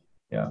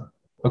 Yeah,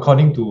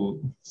 according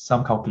to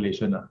some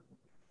calculation.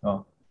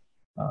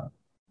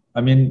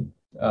 I mean,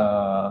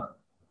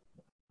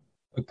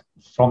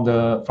 from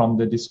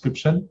the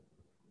description,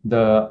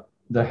 the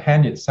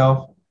hand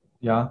itself,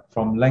 yeah,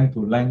 from length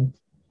to length,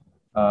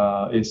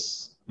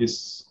 is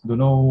don't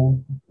know,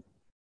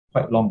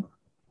 quite long.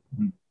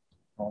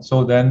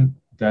 So then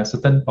there are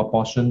certain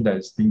proportion that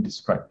is being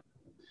described.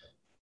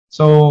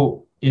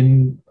 So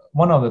in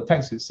one of the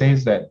texts, it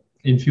says that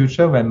in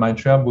future, when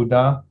Maitreya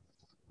Buddha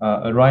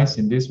arise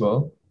in this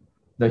world,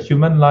 the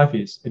human life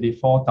is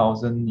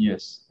 84,000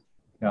 years,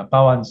 yeah,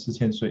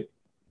 84,000岁.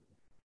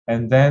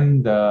 And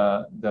then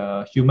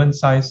the human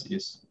size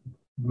is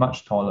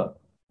much taller,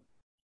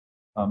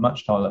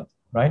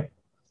 right?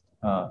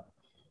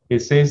 It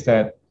says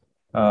that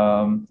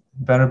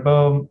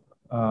Venerable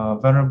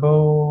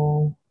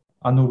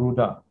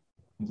Anuruddha,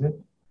 is it?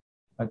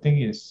 I think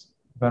it's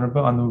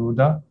Venerable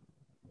Anuruddha,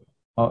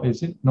 or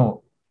is it?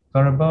 No,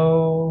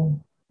 Venerable.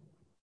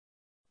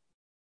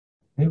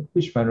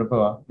 Which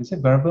Venerable? Is it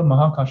Venerable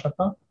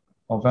Mahakashapa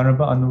or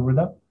Venerable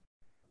Anuruddha?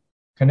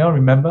 Can you all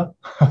remember?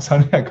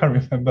 Suddenly I can't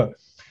remember.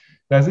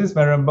 There's this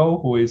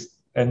Venerable who is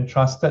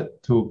entrusted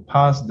to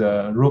pass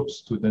the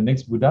ropes to the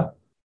next Buddha.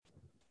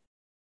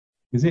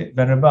 Is it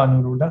Venerable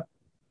Anuruddha?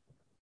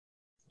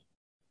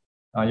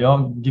 You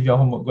all give your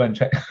homework, go and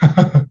check.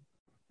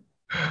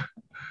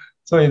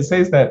 So it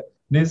says that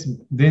there's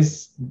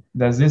this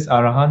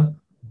Arahant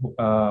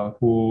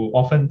who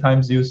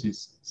oftentimes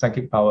uses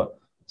psychic power.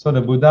 So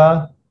the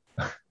Buddha,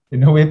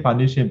 in a way,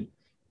 punish him.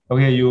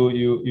 Okay,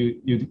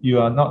 you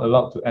are not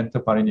allowed to enter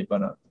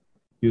Parinibbana.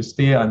 You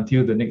stay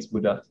until the next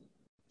Buddha.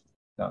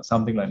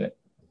 Something like that.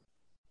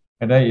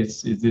 And then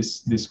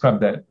it's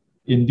described that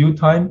in due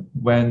time,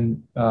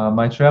 when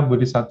Maitreya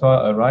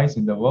Bodhisattva arise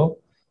in the world,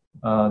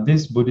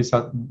 this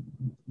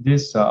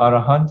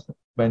Arahant,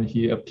 when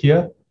he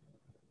appear,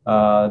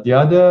 the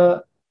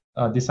other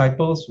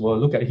disciples will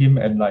look at him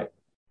and like,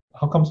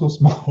 how come so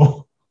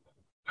small?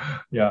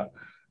 Yeah.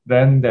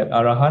 Then that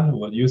Arahant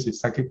will use his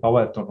psychic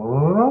power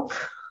to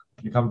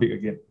become big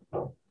again.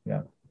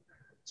 Yeah.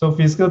 So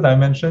physical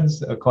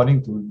dimensions,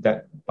 according to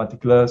that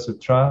particular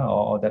sutra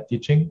or that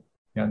teaching,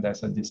 yeah,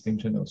 there's a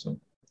distinction also.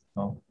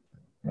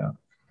 Yeah.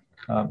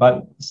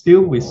 But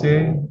still, we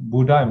say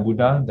Buddha and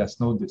Buddha, there's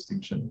no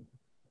distinction.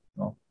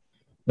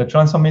 The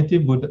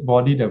transformative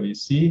body that we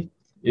see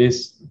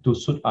is to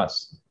suit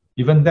us.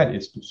 Even that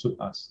is to suit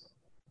us.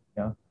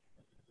 Yeah.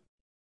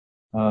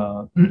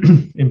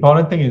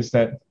 Important thing is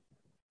that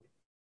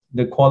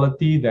the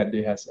quality that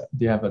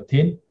they have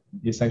attained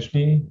is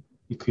actually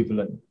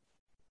equivalent.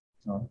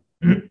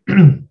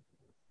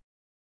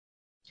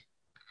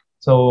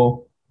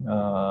 So,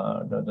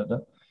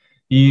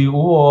 以无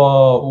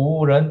我、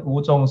无人、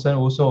无众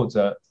生、无寿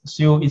者，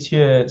修一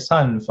切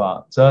善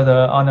法，则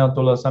得阿耨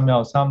多罗三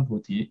藐三菩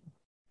提。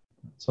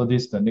So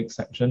this is the next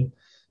section.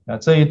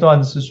 这一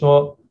段是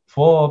说，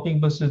佛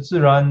并不是自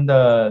然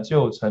的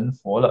就成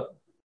佛了。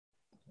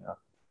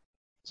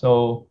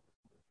So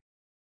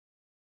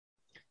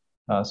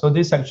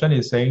this section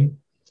is saying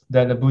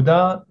that the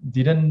Buddha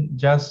didn't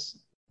just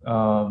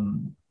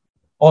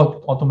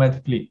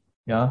automatically,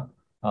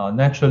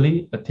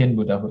 naturally attain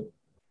Buddhahood.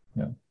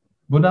 Yeah.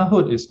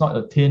 Buddhahood is not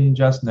attained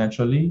just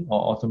naturally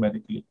or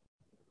automatically.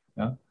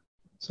 Yeah.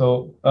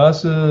 So 而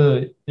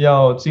是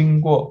要经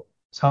过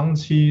长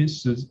时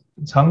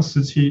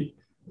期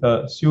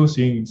的修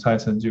行才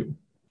成就。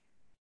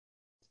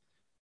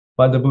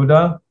But the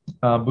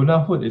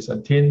Buddhahood is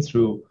attained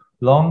through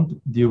long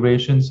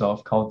durations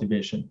of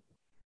cultivation.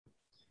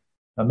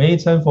 没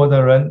成佛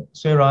的人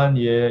虽然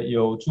也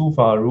有诸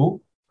法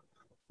如，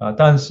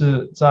但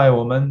是在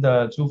我们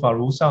的诸法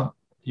如上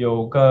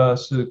有各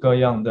式各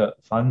样的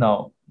烦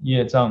恼、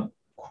业障、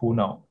苦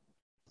恼。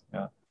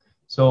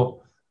So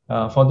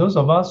for those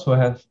of us who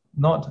have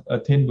not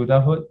attained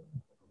Buddhahood,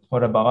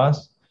 what about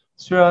us?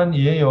 虽然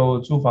也有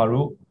诸法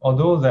如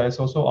although there is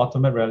also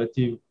ultimate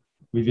reality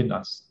within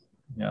us.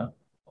 Yeah,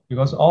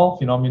 because all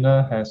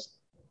phenomena has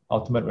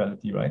ultimate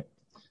reality, right?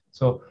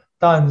 So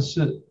但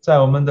是在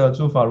我们的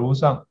诸法如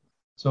上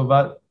so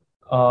but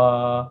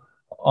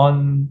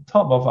on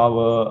top of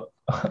our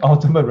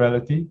ultimate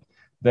reality,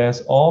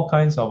 there's all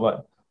kinds of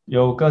what?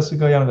 有各式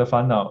各样的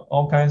烦恼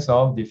all kinds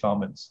of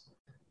defilements.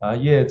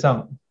 业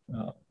障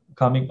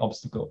karmic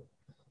obstacle.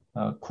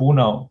 苦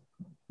恼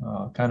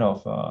kind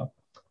of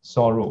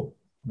sorrow.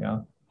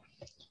 Yeah.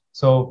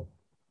 So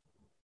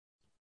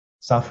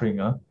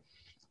suffering.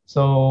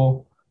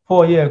 So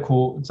破业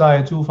苦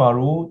在诸法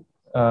如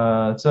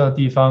这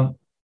地方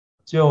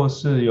就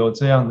是有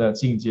这样的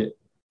境界。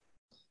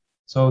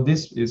So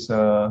this is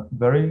a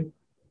very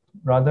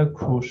rather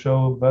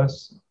crucial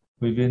verse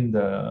within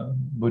the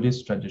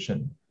Buddhist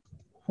tradition.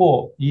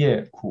 破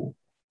业苦，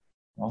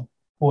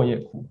破业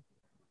苦。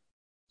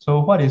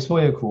So what is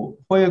破业苦?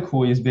 破业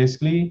苦 is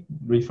basically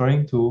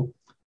referring to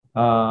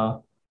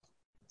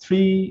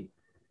three.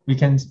 We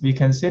can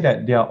say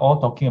that they are all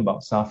talking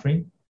about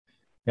suffering.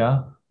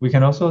 Yeah. We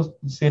can also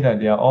say that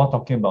they are all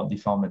talking about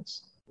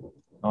defilements.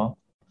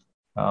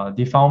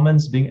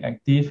 defilements being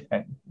active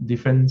at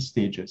different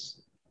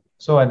stages.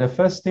 So at the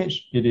first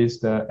stage, it is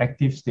the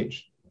active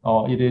stage,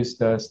 or it is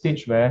the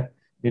stage where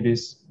it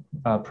is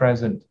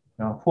present.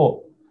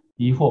 惑,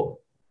 疑惑.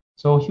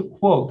 So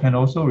惑 can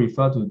also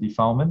refer to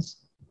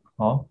defilements.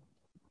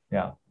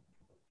 Yeah.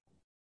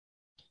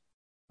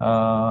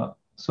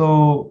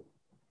 So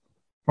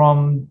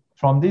from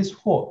this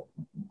惑,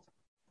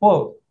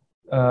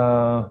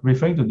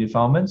 referring to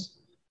defilements,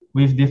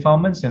 with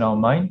defilements in our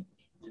mind,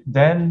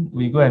 then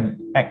we go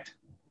and act.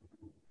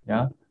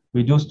 Yeah,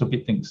 we do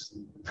stupid things.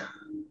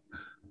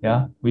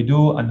 Yeah, we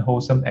do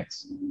unwholesome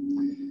acts,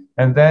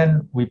 and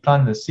then we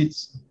plant the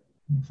seeds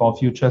for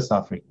future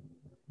suffering,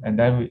 and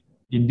then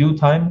in due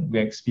time we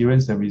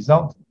experience the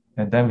result,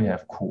 and then we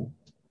have苦.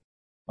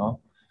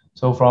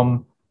 So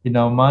from in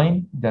our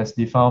mind there's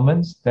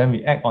defilements, then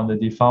we act on the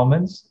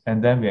defilements,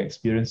 and then we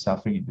experience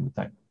suffering in due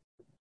time.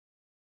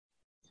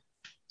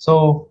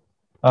 So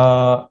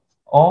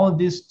all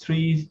these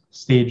three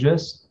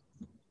stages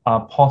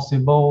are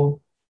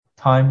possible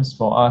times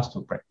for us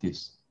to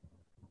practice.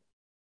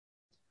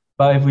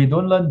 But if we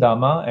don't learn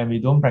Dharma and we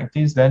don't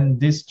practice, then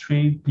these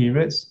three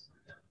periods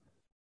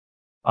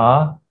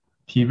are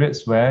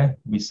periods where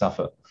we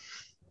suffer.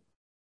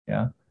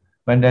 Yeah,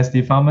 when there's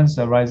defilements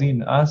arising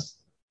in us,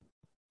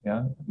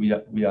 yeah,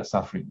 we are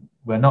suffering.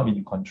 We're not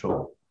in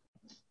control.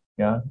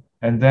 Yeah,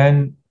 and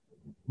then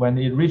when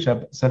it reaches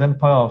a certain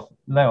point of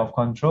lack of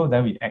control,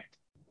 then we act.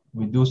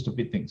 We do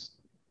stupid things.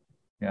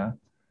 Yeah,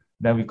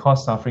 then we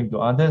cause suffering to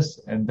others,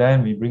 and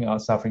then we bring our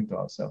suffering to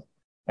ourselves.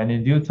 And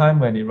in due time,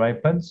 when it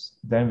ripens,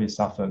 then we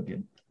suffer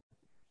again.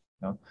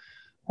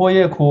 惑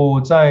业苦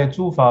在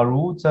诸法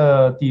如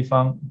这地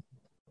方.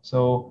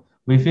 So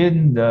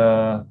within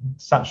the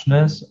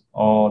suchness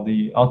or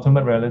the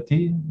ultimate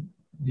reality,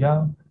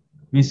 yeah,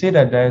 we say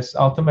that there's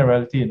ultimate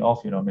reality in all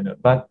phenomena.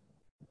 But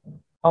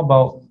how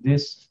about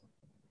these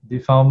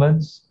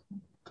defilements,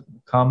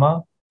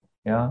 karma,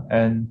 yeah,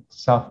 and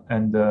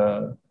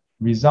the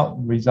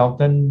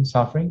resultant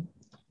suffering?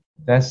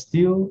 There's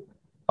still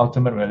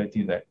ultimate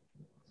reality there.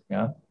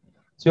 Yeah,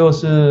 就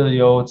是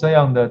有这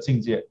样的境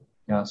界.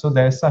 Yeah, so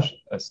there's such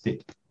a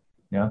state.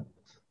 Yeah,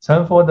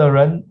 成佛的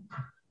人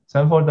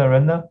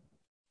呢，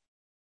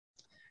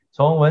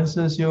从闻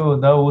思修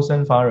得无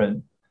生法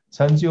忍，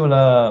成就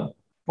了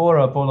般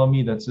若波罗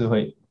蜜的智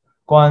慧，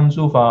观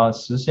诸法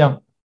实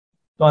相，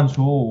断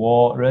除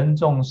我人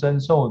众生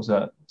寿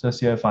者这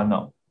些烦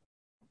恼。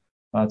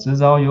执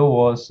着有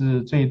我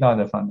是最大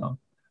的烦恼，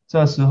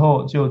这时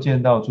候就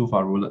见到诸法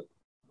如了。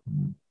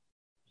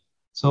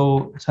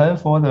So 成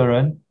佛的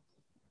人。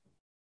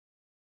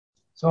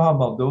So how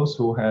about those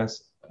who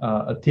has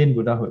attained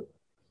Buddhahood?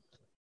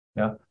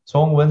 Yeah,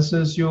 从闻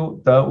思修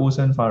得无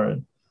生法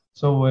忍.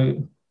 So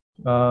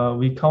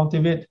we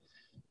cultivate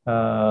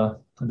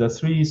the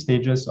three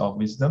stages of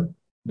wisdom.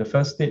 The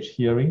first stage,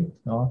 hearing,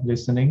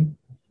 listening,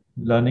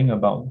 learning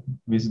about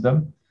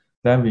wisdom.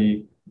 Then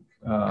we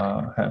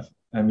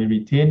we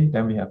retain.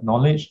 Then we have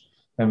knowledge.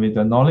 And with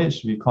the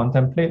knowledge, we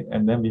contemplate,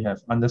 and then we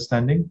have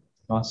understanding.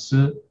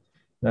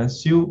 Then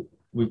xiu,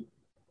 we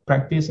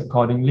practice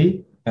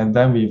accordingly. And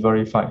then we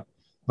verify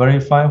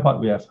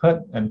what we have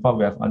heard and what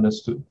we have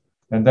understood,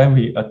 and then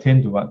we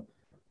attain to what?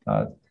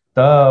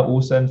 得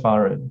无生法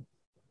忍.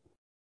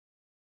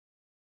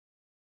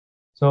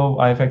 So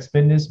I've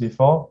explained this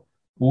before.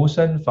 无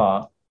生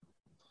法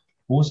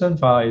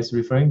is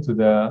referring to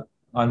the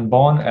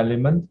unborn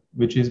element,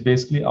 which is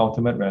basically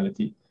ultimate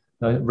reality.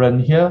 Ren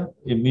here,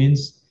 it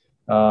means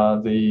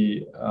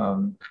the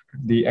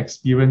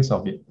experience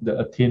of it, the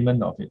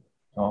attainment of it.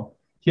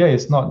 Here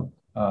it's not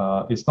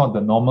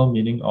the normal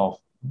meaning of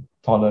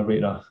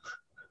tolerate.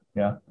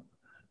 Yeah.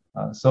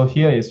 So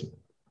here is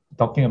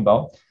talking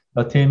about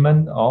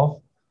attainment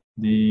of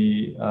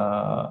the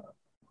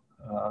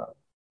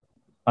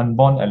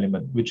unborn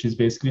element, which is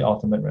basically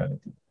ultimate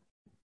reality.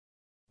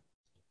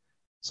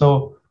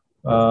 So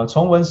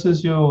从闻思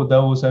修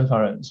得无生法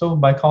忍. So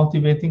by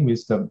cultivating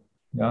wisdom,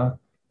 yeah,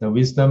 the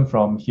wisdom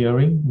from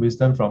hearing,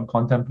 wisdom from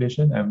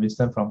contemplation, and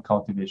wisdom from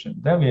cultivation,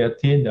 then we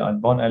attain the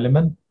unborn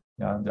element,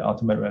 yeah, the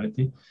ultimate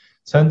reality.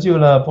 成就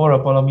了般若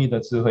波罗蜜的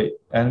智慧,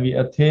 and we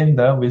attain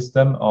the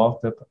wisdom of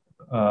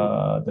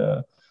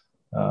the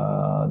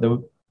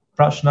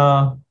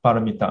prajna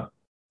paramita,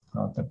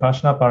 the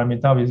prajna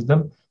paramita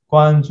wisdom.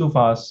 观诸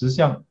法实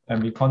相,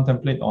 and we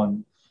contemplate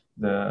on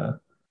the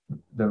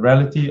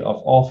reality of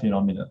all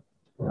phenomena.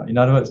 In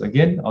other words,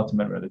 again,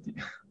 ultimate reality,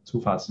 诸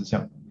法实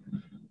相.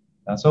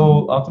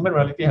 So ultimate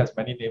reality has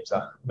many names,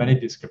 many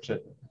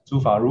descriptions. 诸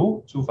法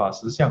如, 诸法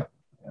实相,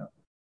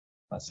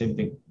 same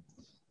thing.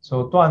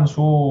 So 断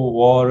除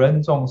我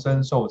人众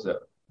生寿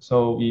者.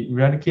 So we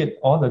eradicate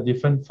all the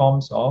different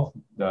forms of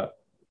the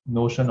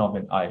notion of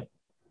an I.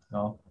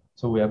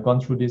 So we have gone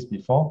through this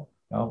before.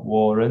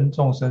 我人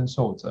众生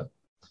寿者.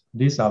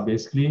 These are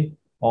basically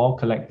all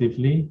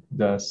collectively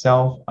the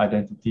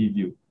self-identity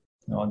view,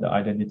 the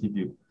identity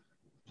view.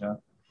 Yeah.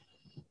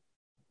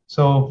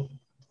 So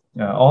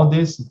all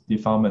these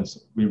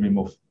defilements we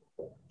remove.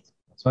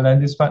 So then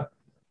this part,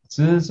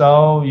 执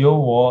着有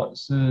我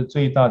是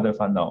最大的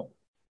烦恼.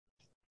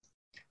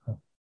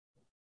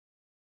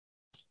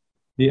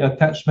 the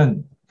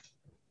attachment,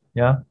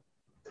 yeah,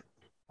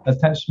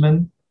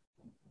 attachment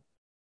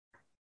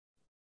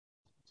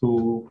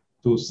to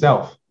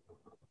self,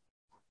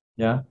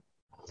 yeah,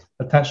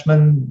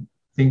 attachment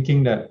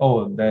thinking that,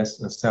 oh,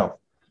 there's a self,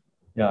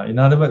 yeah, in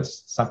other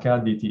words, Sakya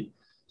Ditti.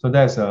 So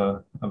that's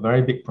a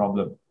very big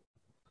problem.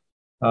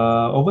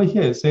 Over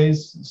here it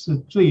says 是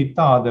最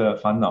大的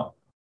烦恼.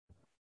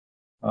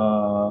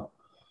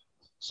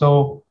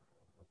 So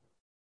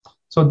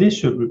this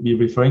should be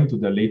referring to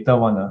the later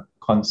one,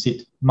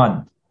 conceit,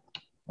 man.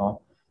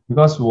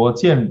 Because 我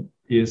见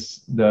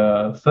is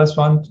the first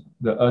one,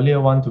 the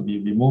earlier one to be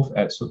removed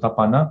at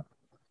Sotapanna.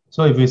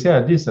 So if we say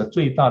that this is a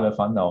最大的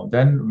烦恼,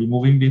 then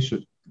removing this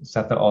should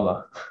settle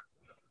all.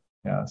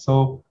 Yeah,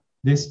 so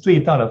this 最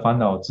大的烦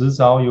恼执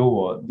着有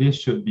我, this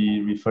should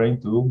be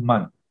referring to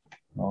man.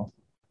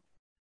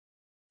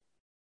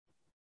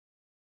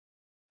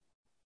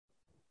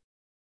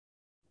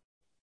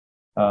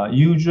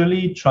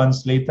 Usually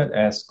translated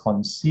as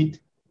conceit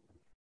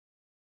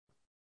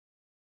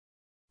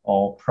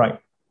or pride.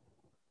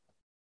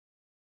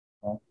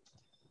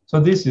 So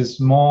this is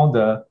more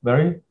the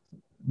very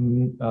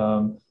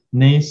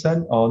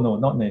nascent, or no,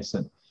 not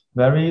nascent,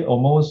 very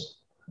almost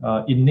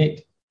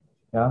innate,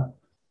 yeah,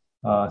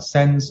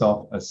 sense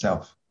of a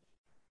self.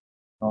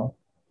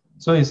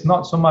 So it's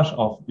not so much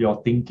of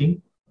your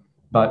thinking,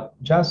 but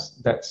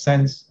just that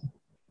sense,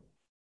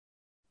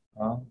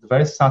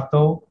 very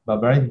subtle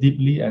but very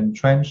deeply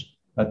entrenched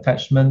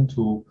attachment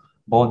to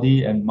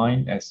body and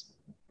mind as,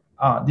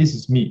 this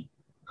is me.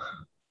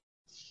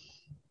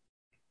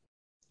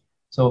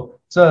 So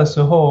这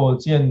时候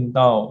见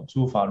到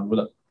诸法如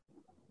了.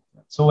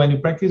 So when you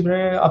practice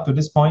very up to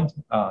this point,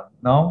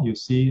 now you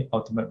see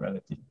ultimate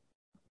reality.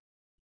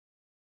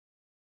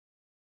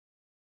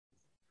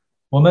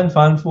 我们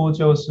凡夫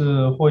就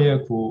是祸业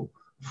苦，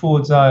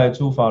附在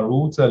诸法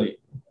如这里，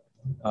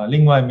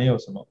另外没有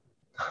什么。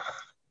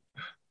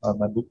I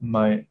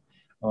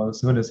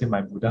was going to say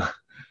my Buddha.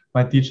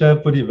 My teacher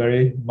put it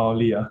very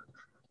mildly.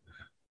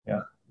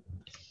 Yeah.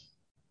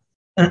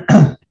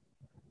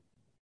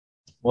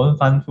 我们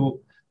凡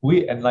夫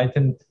we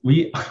enlightened,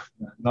 we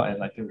not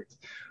enlightened beings,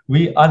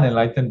 we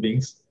unenlightened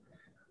beings.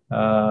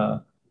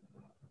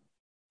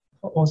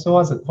 Also,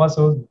 what's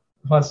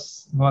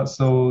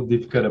so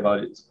difficult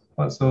about it?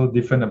 What's so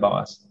different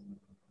about us?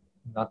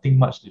 Nothing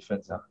much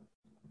difference.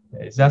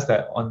 It's just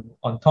that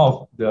on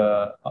top of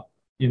the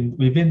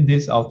within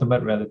this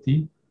ultimate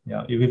reality,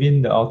 yeah,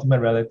 within the ultimate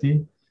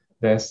reality,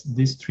 there's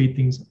these three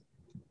things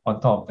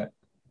on top of that.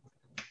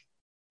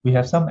 We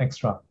have something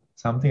extra.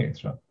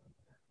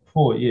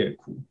 祸业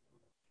苦,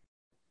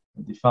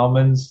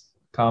 defilements,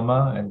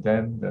 karma, and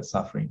then the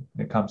suffering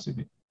that comes with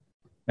it.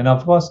 And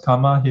of course,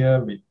 karma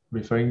here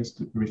referring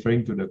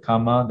to the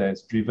karma that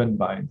is driven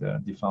by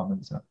the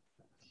defilements.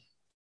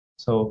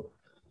 So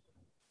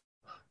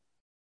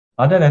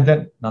other than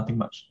that, nothing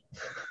much.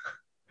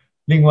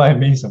 另外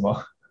没什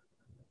么.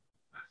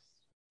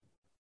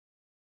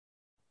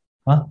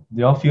 Do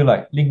you all feel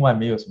like 另外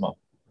没有什么?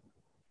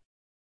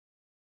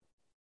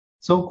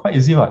 So quite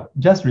easy, right?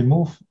 Just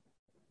remove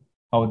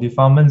our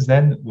defilements,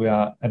 then we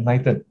are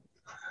enlightened.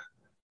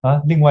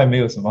 另外没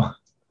有什么.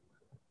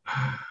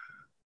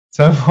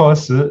 成佛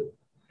时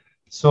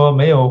说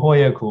没有祸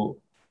业苦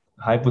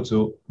还不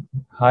足，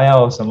还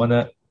要什么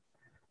呢?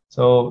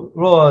 So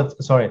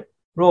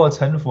若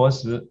成佛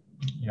时,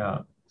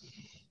 yeah.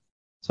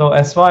 So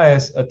as far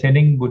as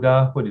attaining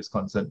Buddhahood is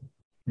concerned,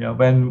 yeah,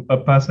 when a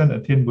person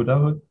attains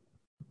Buddhahood,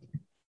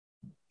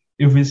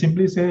 if we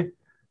simply say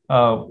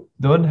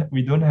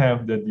we don't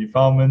have the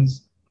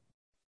defilements,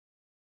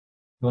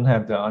 don't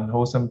have the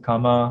unwholesome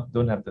karma,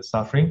 don't have the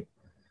suffering,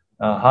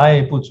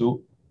 还不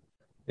足,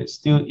 it's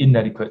still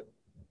inadequate.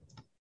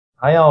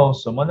 还要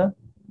什么呢?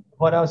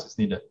 What else is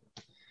needed?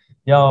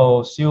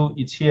 要修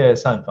一切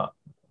善法.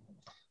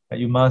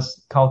 You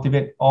must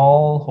cultivate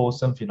all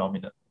wholesome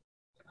phenomena.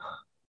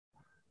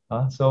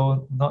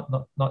 So not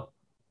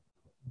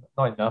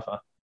enough.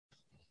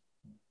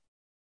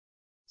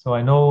 So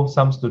I know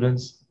some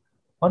students,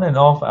 on and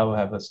off, I will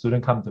have a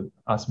student come to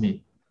ask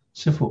me,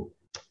 师父,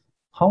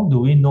 how do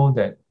we know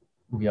that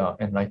we are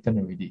enlightened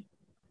already?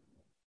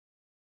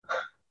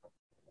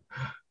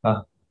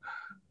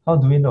 How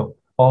do we know?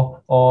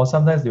 Or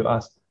sometimes they'll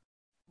ask,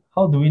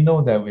 how do we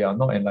know that we are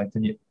not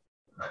enlightened yet?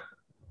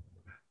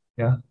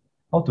 Yeah,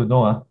 how to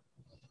know?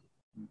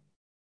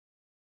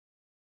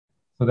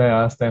 So then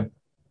I ask them,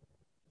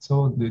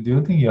 so do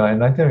you think you are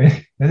enlightened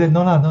already? They said,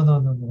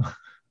 no.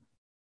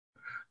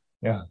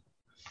 Yeah.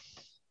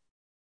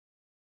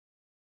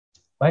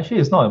 But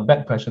actually, it's not a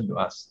bad question to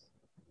ask.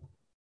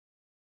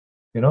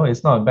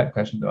 It's not a bad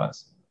question to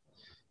ask.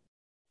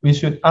 We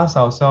should ask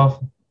ourselves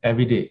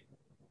every day,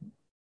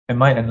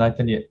 am I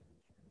enlightened yet?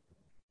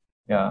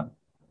 Yeah.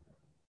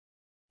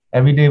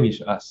 Every day we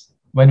should ask.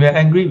 When we are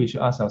angry, we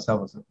should ask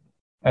ourselves also.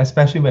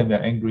 Especially when we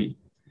are angry.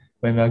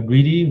 When we are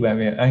greedy, when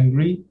we are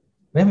angry,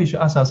 then we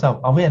should ask ourselves,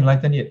 are we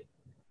enlightened yet?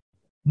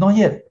 Not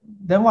yet.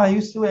 Then why are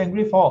you still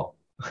angry for?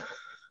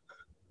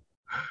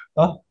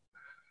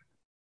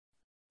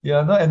 You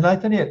are not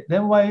enlightened yet.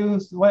 Then why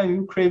are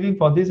you craving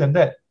for this and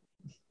that?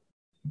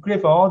 You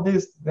crave for all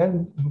this,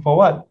 then for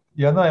what?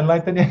 You are not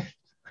enlightened yet.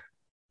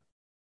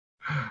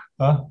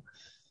 Huh?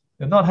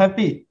 You're not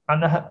happy,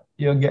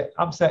 you get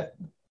upset.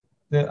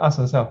 Then ask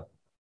yourself,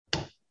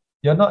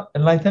 you're not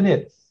enlightened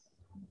yet.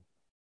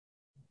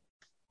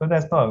 So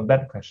that's not a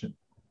bad question.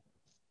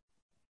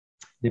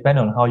 Depend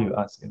on how you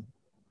ask him.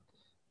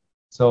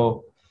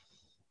 So,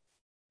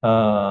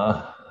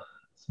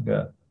 这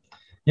个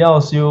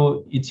要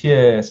修一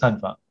切善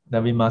法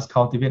that we must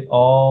cultivate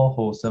all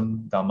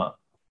wholesome dharma.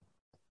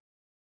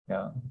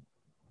 Yeah.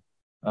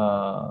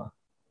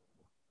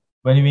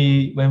 When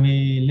we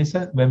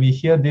listen, when we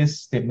hear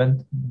this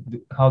statement,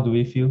 how do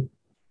we feel?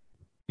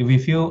 If we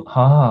feel,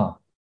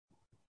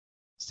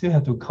 still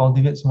have to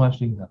cultivate so much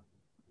things,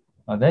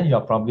 then you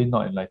are probably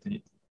not enlightened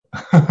yet.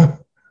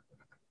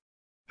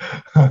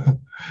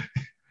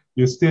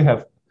 You still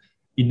have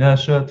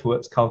inertia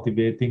towards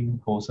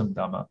cultivating wholesome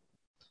dharma.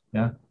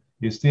 Yeah.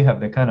 You still have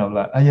the kind of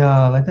like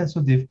that's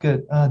so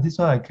difficult. This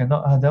one I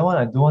cannot. That one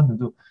I don't want to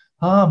do.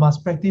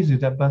 Must practice with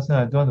that person.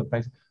 I don't want to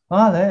practice.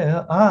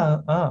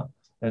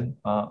 Then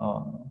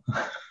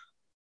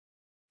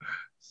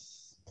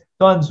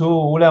断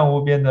除无量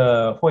无边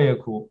的惑业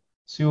苦，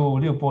修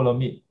六波罗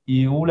蜜，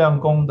以无量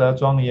功德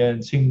庄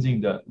严清净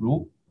的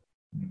如。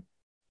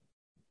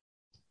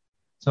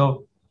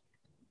So,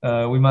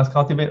 we must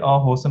cultivate all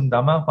wholesome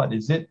dharma. What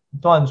is it?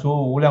 断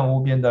除无量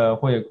无边的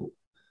惑业苦。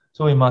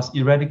So we must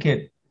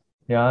eradicate,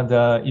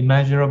 the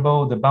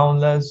immeasurable, the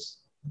boundless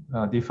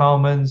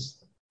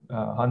defilements,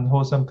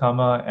 unwholesome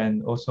karma,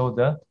 and also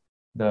the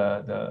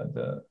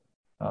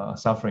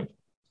suffering.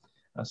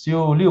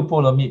 修六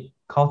波罗蜜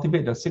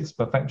cultivate the six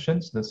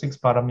perfections, the six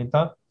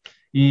paramita,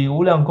 以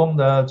无量功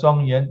德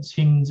庄严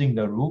清净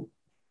的如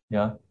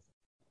yeah.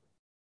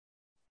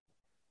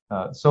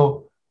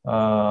 So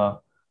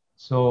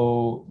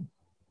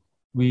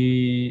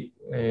we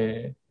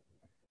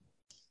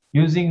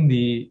using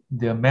the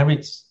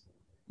merits,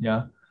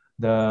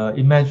 the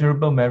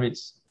immeasurable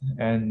merits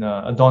and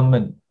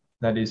adornment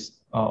that is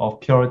of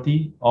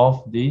purity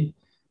of the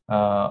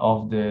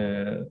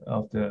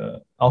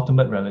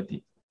ultimate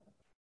reality.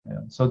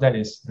 So that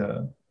is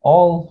the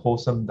all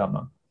wholesome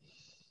dharma.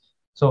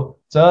 So,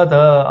 则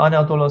得阿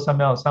耨多罗三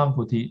藐三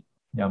菩提.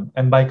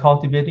 And by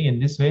cultivating in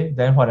this way,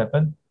 then what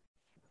happened?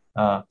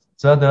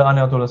 则得阿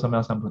耨多罗三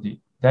藐三菩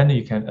提. Then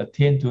you can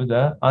attain to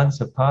the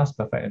unsurpassed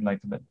perfect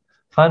enlightenment.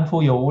 凡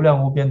夫有无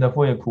量无边的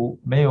惑业苦，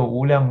没有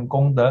无量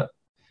功德。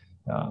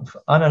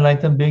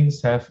Unenlightened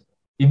beings have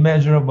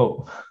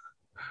immeasurable,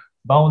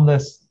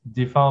 boundless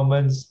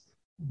defilements,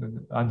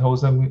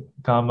 unwholesome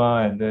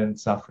karma, and then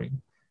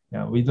suffering.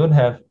 We don't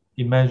have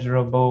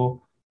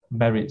immeasurable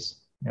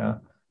merits.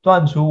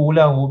 断除无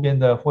量无边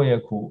的惑业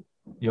苦，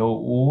有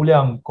无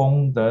量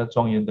功德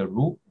庄严的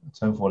如，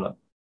成佛了。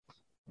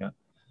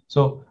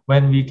So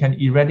when we can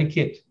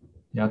eradicate,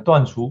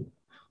 断除,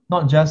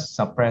 not just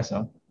suppress,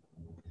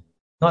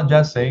 not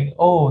just saying,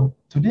 oh,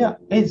 today,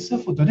 hey,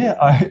 Sifu, today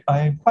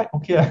I'm quite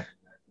okay.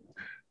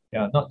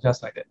 Not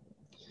just like that.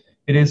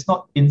 It is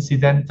not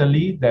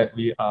incidentally that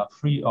we are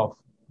free of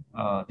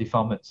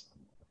defilements,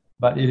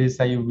 but it is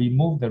that you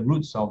remove the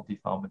roots of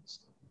defilements.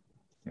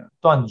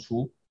 断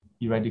除,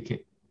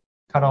 eradicate,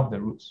 cut off the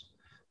roots.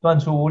 断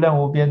除无量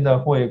无边的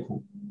惑业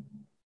苦,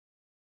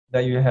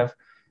 that you have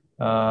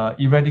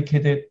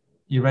eradicated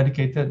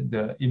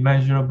the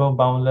immeasurable,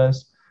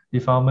 boundless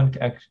defilement,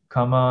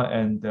 karma,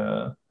 and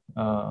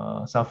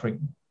suffering.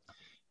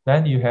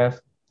 Then you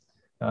have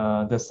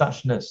the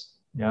suchness,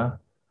 the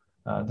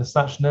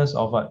suchness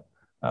of what?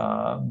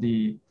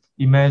 The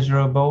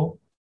immeasurable,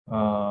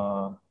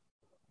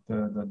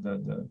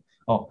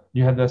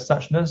 you have the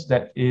suchness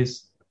that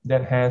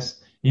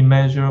has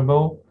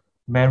immeasurable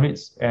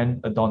merits and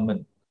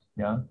adornment,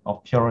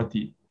 of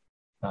purity.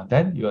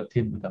 Then you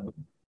attain Buddhahood.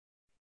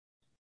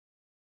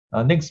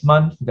 Next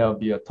month there will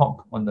be a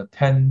talk on the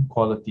 10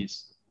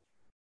 qualities.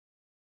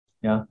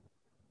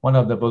 One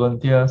of the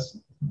volunteers,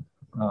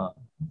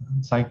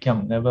 Sai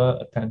Kiam, never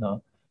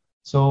attended.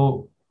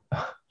 So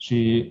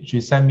she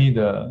sent me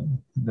the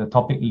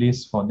topic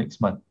list for next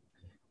month.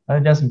 I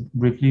just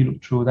briefly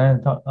looked through that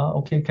and thought,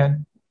 okay,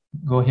 can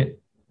go ahead.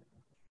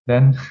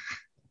 Then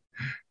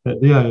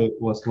that day I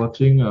was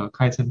watching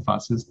Kai Chen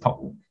Fa's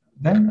talk.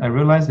 Then I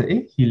realized that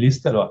he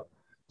listed what.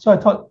 So I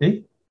thought,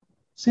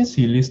 since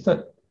he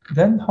listed,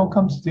 then how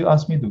come still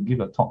ask me to give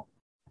a talk?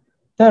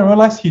 Then I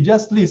realized he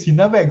just lists. He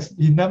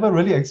never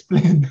really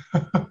explained.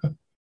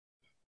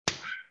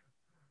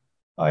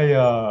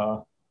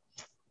 But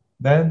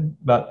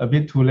a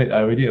bit too late.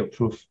 I already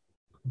approved.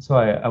 So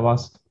I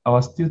was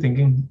still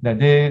thinking that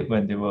day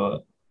when they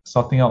were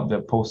sorting out the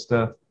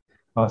poster.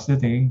 I was still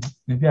thinking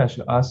maybe I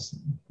should ask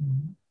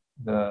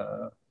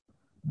the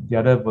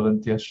other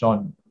volunteer,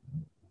 Sean.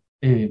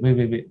 Hey,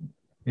 wait.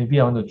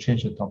 Maybe I want to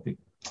change the topic.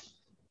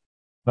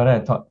 But I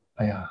thought,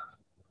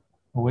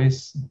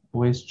 always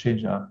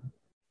change.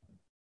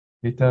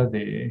 Later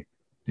they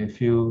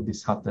feel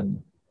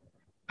disheartened.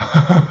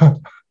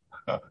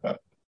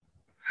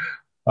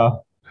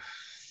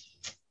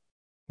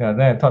 Yeah,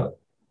 then I thought,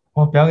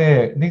 oh,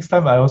 next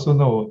time I also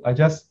know. I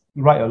just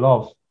write a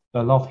lot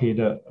of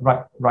header,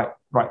 right.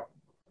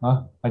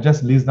 I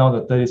just list down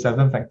the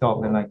 37 factor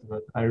of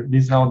enlightenment. I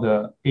list down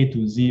the A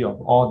to Z of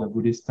all the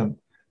Buddhist terms.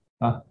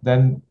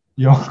 Then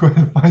you're going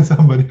to find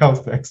somebody else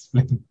to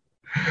explain.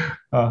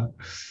 Uh,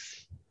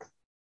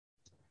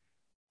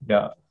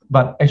 yeah,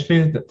 but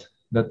actually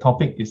the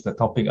topic is the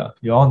topic.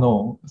 You all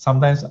know,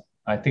 sometimes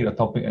I take the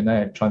topic and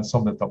then I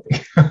transform the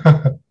topic.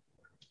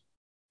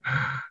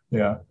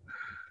 Yeah.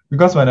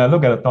 Because when I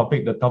look at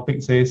the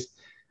topic says,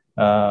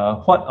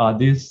 what are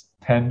these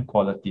 10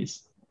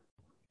 qualities?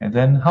 And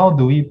then how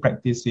do we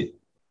practice it?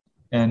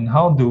 And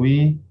how do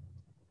we,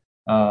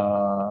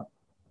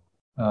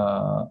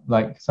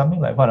 like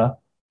something like what?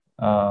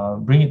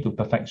 Bring it to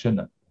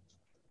perfection?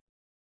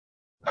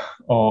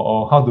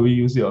 Or how do we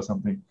use it or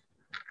something?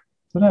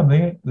 So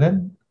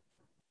then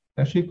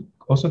actually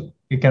also,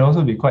 it can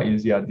also be quite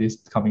easy at this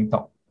coming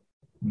talk.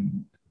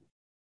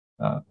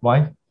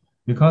 Why?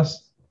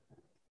 Because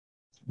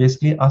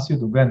basically ask you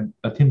to go and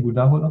attain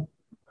Buddhahood.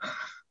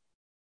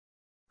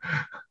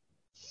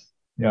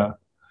 Yeah.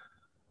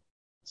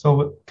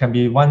 So it can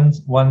be one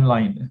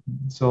line.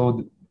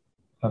 So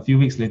a few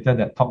weeks later,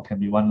 that talk can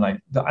be one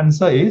line. The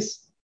answer is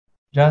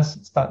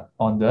just start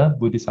on the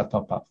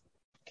Bodhisattva path.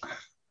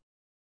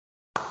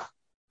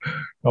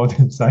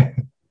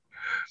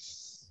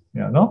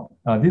 Yeah, no?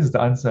 This is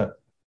the answer.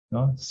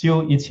 No?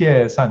 修一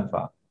切善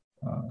法，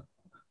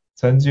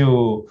成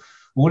就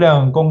无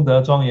量功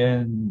德庄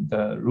严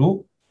的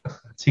如，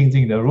清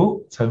净的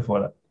如，成佛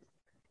了。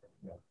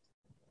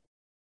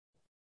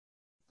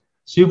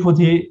须菩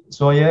提，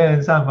所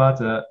言善法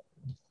者，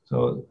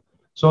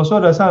所说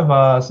的善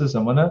法是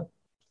什么呢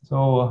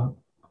？So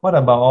what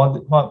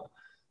about what?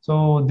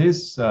 So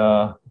this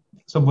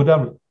so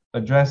Buddha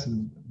addressed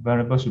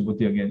Venerable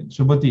Subhuti again.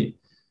 Subhuti,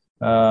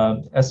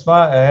 as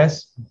far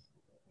as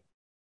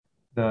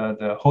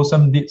the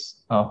wholesome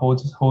deeds,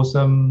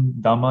 wholesome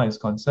dharma is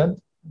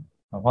concerned,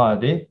 what are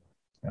they?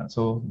 Yeah,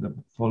 so the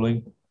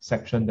following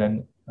section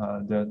then,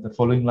 the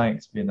following line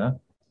explain.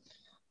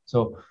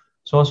 So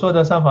所说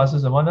的善法是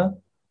什么呢？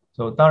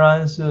当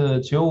然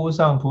是求无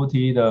上菩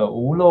提的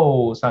无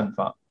漏善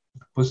法，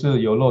不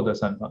是有漏的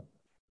善法。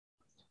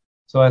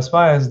So as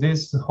far as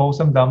this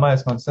wholesome dharma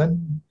is concerned,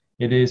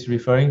 it is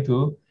referring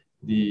to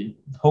the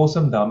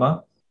wholesome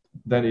dharma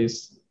that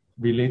is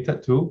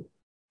related to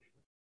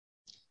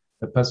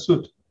the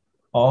pursuit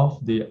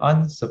of the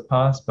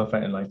unsurpassed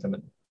perfect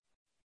enlightenment.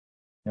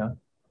 Yeah,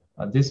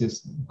 this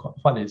is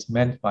what is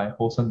meant by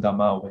wholesome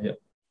dharma over here.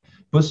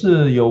 不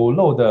是有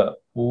漏的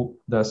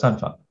善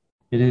法。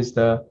It is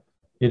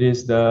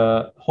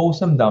the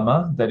wholesome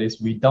dharma that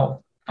is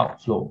without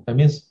outflow. That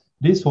means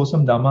this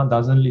wholesome dharma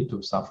doesn't lead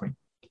to suffering.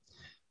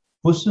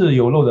 不是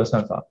有漏的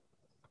善法。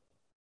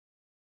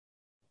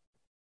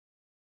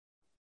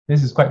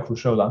This is quite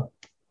crucial 啦。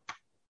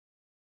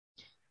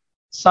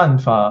善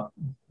法、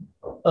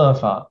恶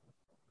法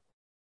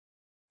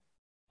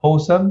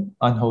wholesome,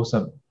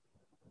 unwholesome.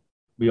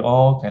 We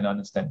all can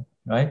understand,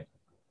 right?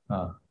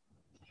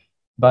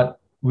 But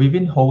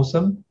within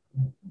wholesome,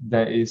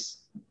 there is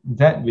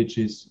that which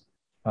is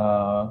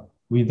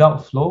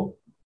without flow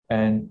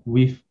and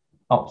with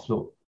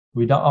outflow.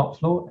 Without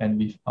outflow and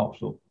with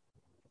outflow.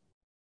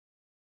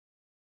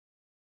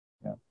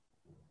 Yeah.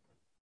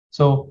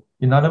 So,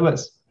 in other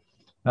words,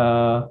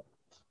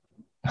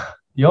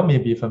 you all may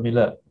be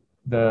familiar,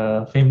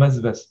 the famous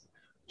verse,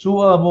 诸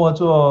恶莫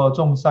作，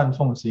众善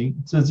奉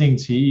行，自净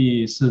其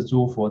意，是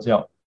诸佛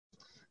教.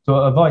 To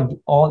avoid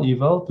all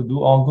evil, to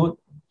do all good,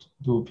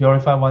 to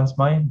purify one's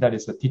mind, that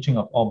is the teaching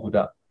of all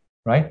Buddha,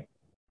 right?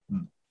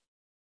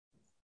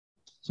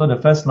 So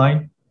the first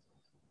line,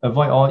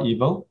 avoid all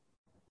evil,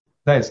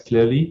 that is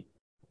clearly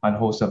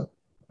unwholesome,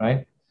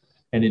 right?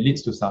 And it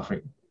leads to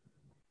suffering.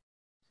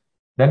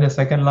 Then the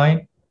second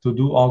line, to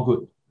do all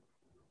good.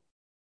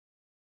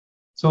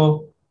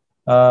 So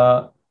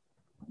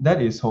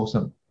that is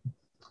wholesome.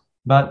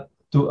 But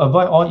to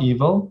avoid all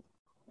evil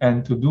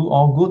and to do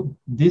all good,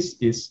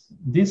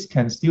 this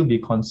can still be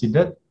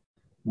considered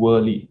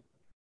worldly.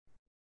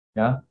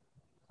 Yeah,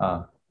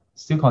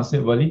 still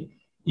considered worldly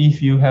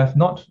if you have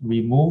not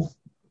removed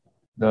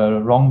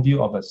the wrong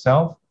view of a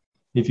self,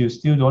 if you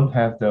still don't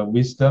have the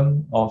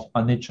wisdom of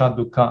anicca,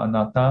 dukkha,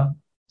 anatta,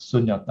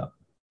 sunyata.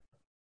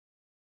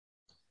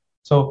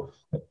 So,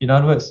 in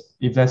other words,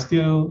 if there's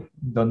still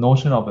the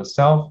notion of a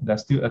self,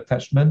 there's still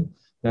attachment,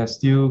 there's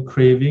still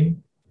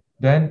craving,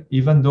 then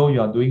even though you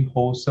are doing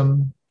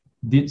wholesome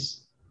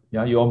deeds,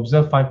 yeah, you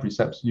observe 5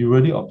 precepts, you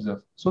really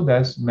observe. So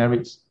there's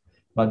merits,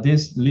 but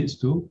this leads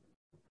to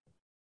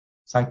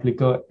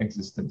cyclical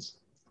existence.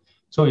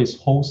 So it's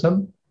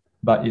wholesome,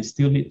 but it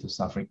still leads to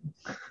suffering.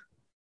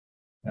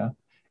 Yeah,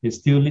 it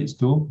still leads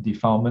to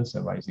defilements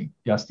arising.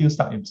 You are still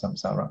stuck in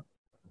samsara.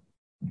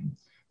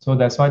 So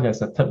that's why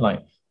there's a third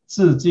line,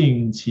 自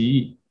净其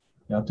意,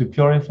 yeah, to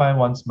purify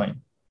one's mind.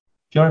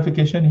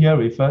 Purification here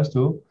refers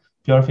to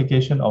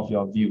purification of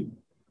your view,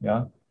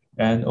 yeah,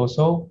 and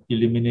also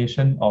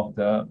elimination of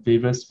the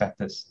various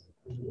factors.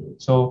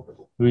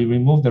 So we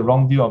remove the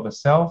wrong view of the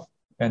self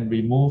and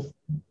remove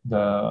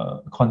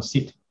the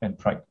conceit and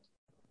pride.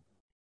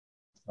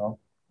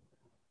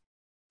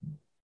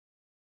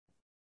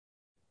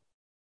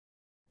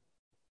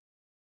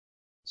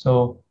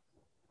 So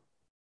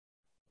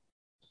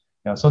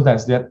yeah, so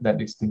that's that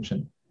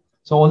distinction.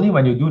 So only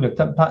when you do the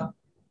third part,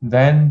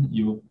 then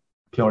you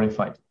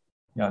purified.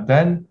 Yeah,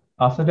 then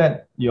after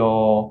that,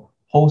 your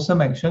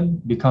wholesome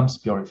action becomes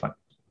purified.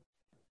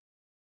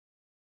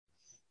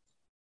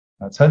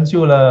 成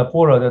就了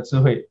般若的智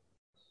慧。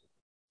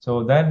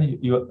So then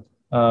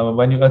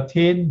when you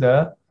attain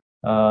the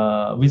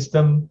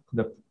wisdom,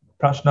 the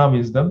prajna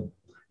wisdom,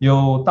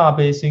 有大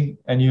悲心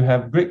and you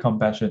have great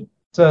compassion.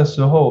 这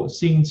时候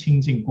心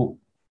清净故，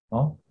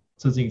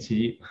自净其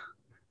意，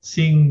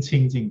心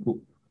清净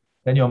故。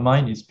Then your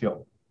mind is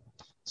pure.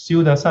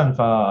 修的善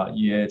法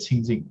也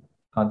清净。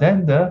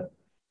Then the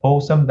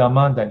wholesome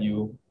dharma that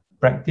you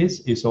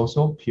practice is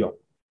also pure.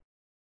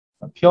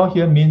 Pure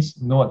here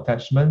means no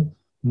attachment,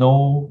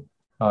 no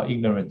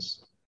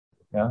ignorance,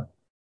 yeah,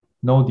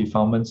 no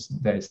defilements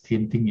that is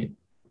tainting it.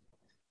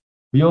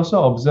 We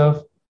also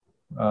observe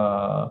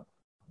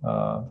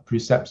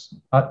precepts.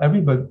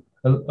 Everybody,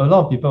 a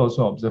lot of people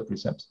also observe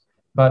precepts,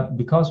 but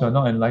because we are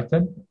not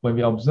enlightened, when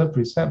we observe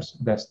precepts,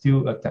 there's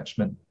still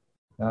attachment,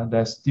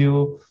 there's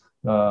still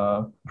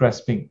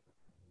grasping,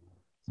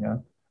 yeah.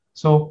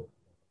 So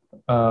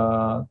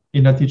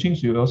in the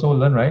teachings, you also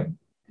learn, right?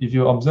 If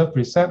you observe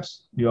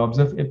precepts, you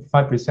observe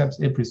 5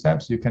 precepts, 8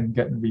 precepts, you can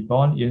get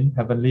reborn in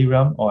heavenly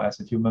realm or as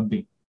a human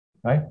being,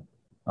 right?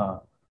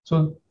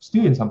 So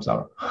still in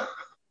samsara,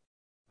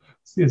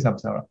 still in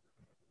samsara.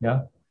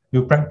 Yeah,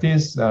 you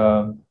practice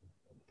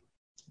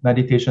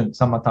meditation,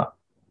 samatha.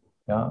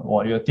 Yeah,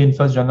 or you attain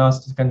first jhana,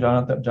 second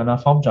jhana, third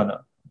jhana, fourth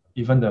jhana,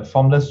 even the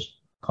formless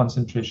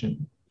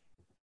concentration.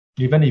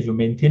 Even if you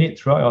maintain it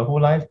throughout your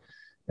whole life,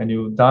 and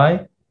you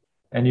die,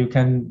 and you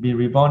can be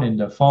reborn in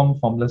the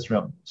formless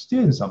realm,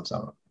 still in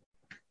samsara.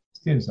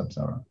 Still in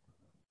samsara.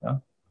 Yeah?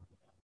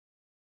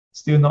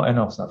 Still not end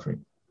of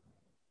suffering.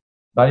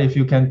 But if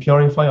you can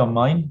purify your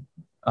mind,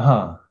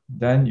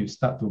 then you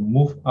start to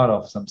move out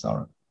of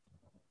samsara.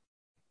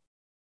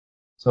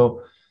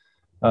 So,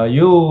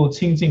 由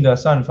清净的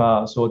善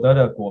法所得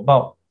的果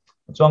报，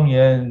庄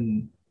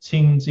严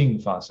清净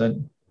法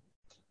身，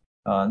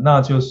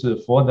那就是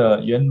佛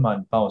的圆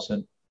满报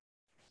身。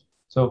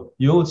So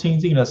由清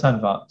净的善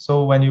法。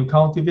So when you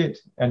cultivate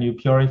and you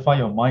purify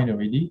your mind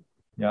already,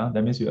 yeah,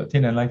 that means you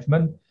attain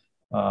enlightenment,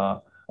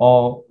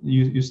 or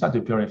you start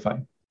to purify,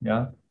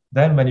 yeah.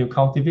 Then when you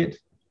cultivate,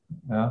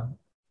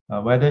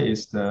 whether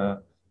it's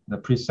the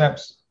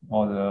precepts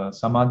or the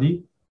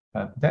samadhi,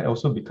 that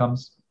also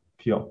becomes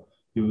pure.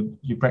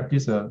 You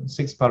practice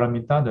 6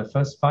 paramita,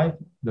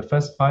 the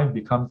first five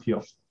become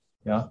pure,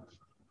 yeah.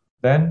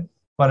 Then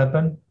what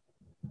happened?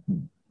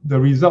 The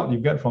result you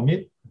get from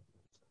it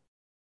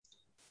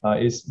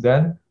is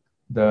then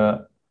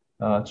the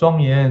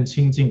庄严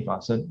清净法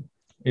身.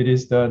 It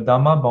is the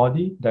Dharma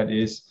body that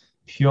is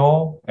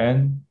pure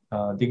and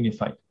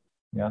dignified.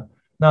 Yeah.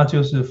 那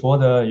就是佛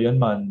的圆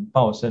满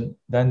报身.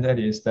 Then that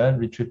is the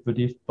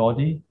retributive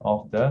body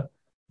of the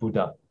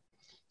Buddha.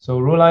 So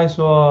如来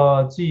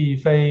说既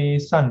非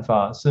善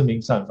法是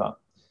名善法.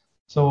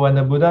 So when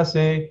the Buddha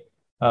say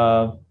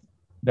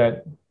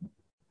that,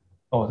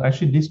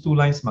 actually these 2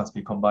 lines must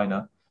be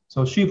combined.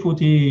 So 须菩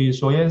提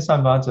所言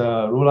善法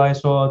者，如来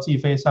说既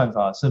非善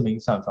法是名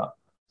善法.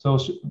 So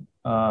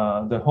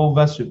the whole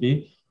verse should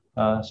be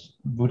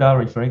Buddha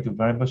referring to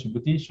Venerable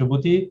Subhuti.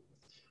 Subhuti,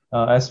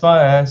 as far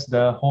as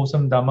the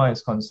wholesome Dharma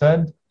is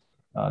concerned,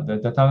 the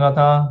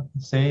Tathagata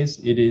says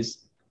it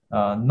is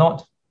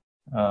not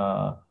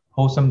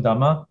wholesome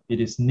Dharma, it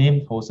is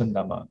named wholesome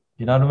Dharma.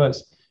 In other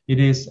words, it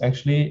is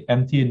actually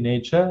empty in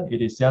nature,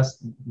 it is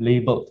just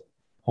labeled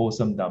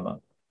wholesome Dharma.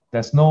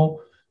 There's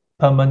no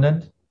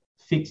permanent,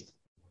 fixed,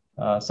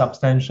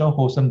 substantial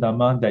wholesome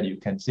Dharma that you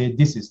can say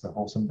this is the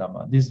wholesome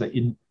Dharma, this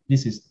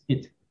is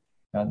it.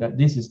 That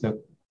this is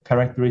the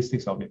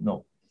characteristics of it.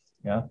 No,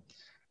 yeah,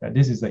 that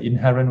this is the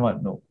inherent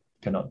one. No,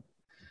 cannot.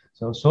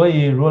 So 所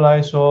以如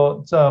来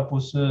说，这不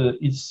是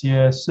一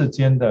些世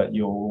间的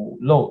有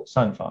漏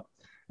善法。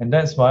And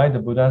that's why the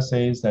Buddha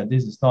says that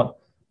this is not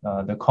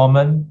the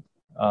common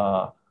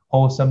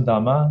wholesome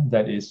Dharma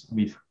that is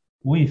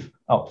with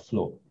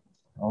outflow.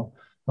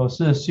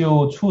 是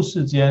修出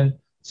世间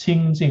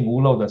清净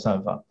无漏的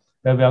善法。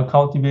That we are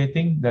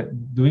cultivating, that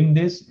doing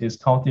this is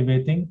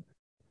cultivating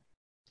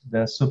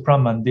the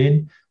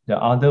supramundane, the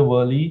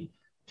otherworldly,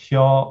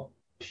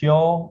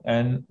 pure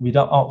and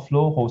without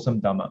outflow wholesome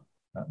Dharma.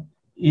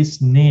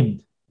 Is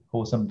named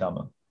wholesome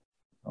Dharma.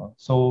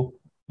 So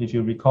if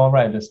you recall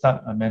right at the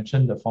start, I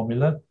mentioned the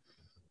formula.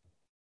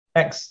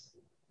 X,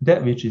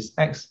 that which is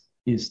X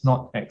is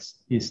not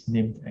X, is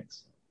named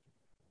X.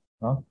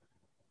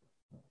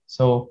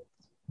 So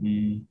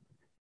we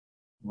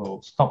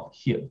will stop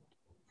here.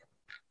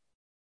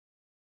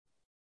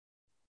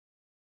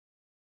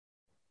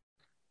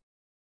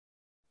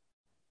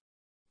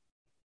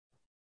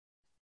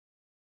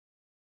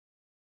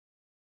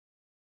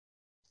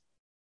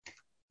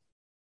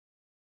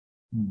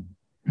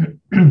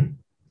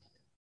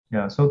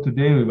 Yeah, so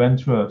today we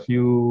went through a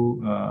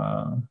few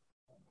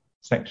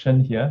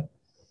sections here.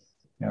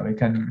 Yeah, we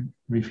can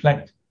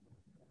reflect.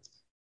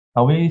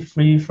 Are we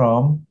free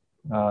from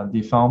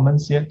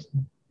defilements yet?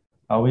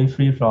 Are we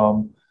free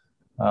from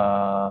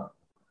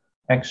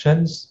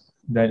actions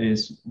that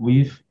is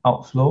with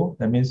outflow?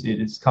 That means it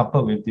is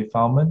coupled with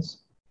defilements.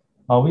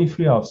 Are we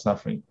free of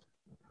suffering?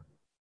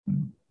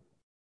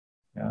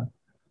 Yeah.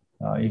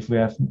 If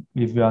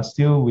we are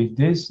still with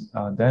this,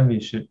 then we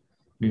should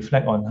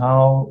reflect on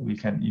how we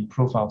can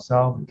improve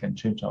ourselves, we can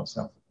change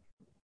ourselves.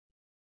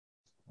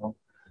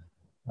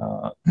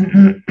 Uh,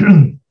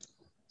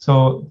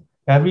 so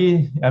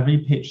every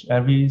page,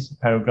 every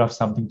paragraph,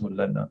 something to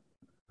learn.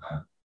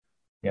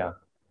 Yeah.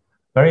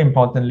 Very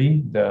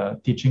importantly, the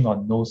teaching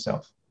on no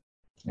self.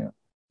 Yeah.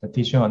 The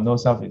teaching on no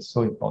self is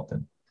so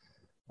important.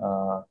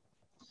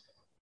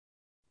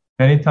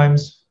 Many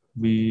times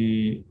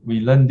we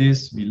learn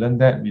this, we learn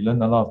that, we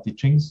learn a lot of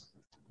teachings.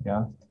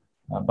 Yeah.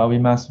 But we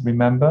must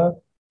remember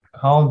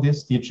how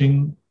this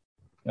teaching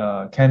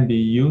can be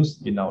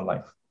used in our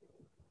life.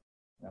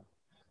 Yeah.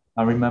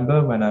 I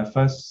remember when I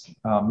first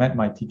met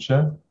my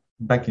teacher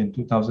back in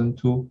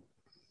 2002,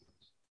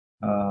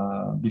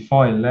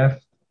 before I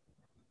left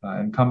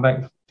and come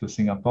back to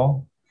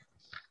Singapore,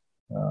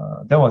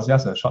 that was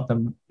just a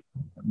short-term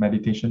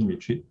meditation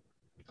retreat.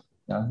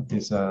 Yeah,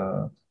 it's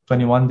a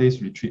 21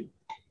 days retreat.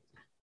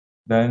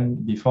 Then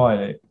before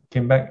I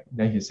came back,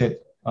 then he said,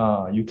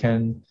 you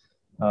can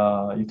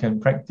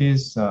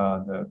practice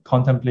the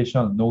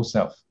contemplation of no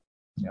self.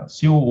 Yeah,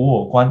 修无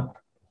我观.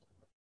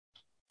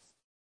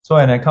 So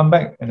when I come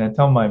back and I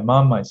tell my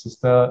mom, my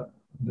sister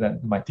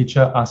that my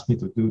teacher asked me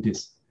to do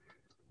this,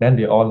 then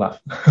they all laugh.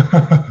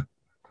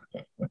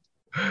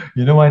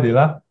 You know why they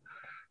laugh?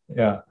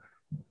 Yeah.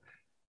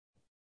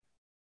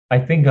 I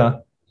think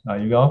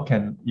you all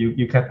can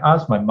you can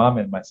ask my mom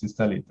and my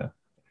sister later.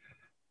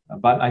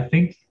 But I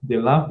think they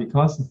laugh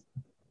because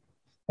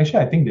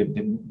actually I think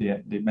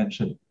they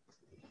mentioned.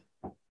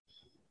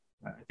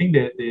 I think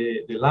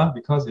they laugh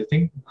because they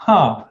think,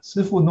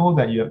 Sifu know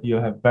that you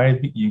have very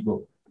big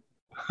ego.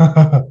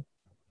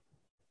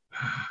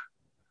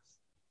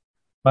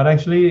 But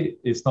actually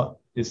it's not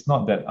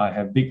that I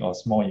have big or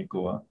small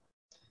ego.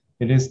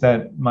 It is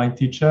that my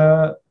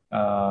teacher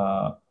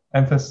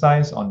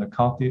emphasized on the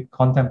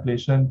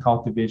contemplation,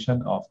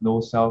 cultivation of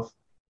no self.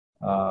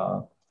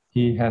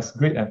 He has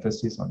great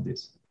emphasis on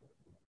this.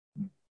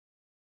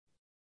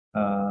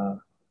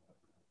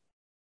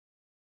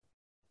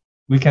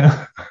 We can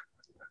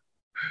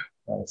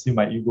see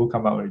my ego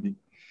come out already.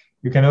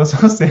 You can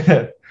also say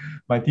that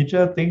my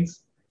teacher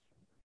thinks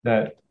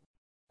that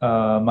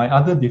my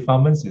other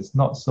defilements is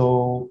not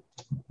so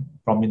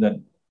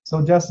prominent.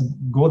 So just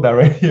go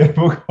directly and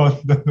work on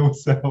the no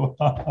self.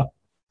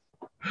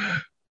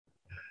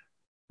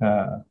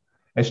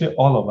 Actually,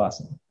 all of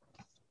us.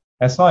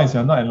 As long as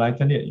you're not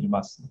enlightened yet, you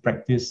must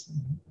practice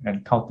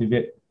and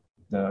cultivate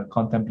the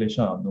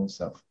contemplation of no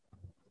self.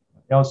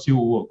 要修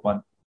无我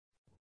观。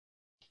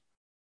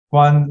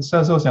观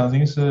色受想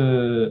行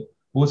识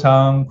无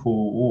常苦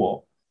无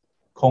我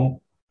空。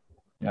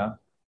Yeah,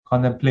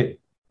 contemplate,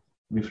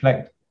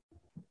 reflect,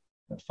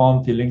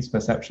 form, feelings,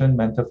 perception,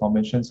 mental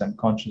formations, and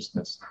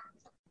consciousness.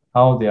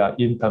 How they are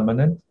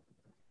impermanent,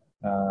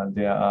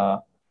 they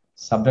are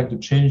subject to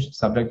change,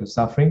 subject to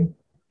suffering,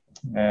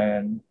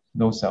 and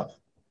no self.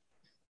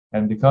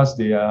 And because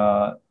they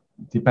are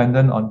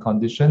dependent on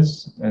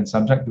conditions and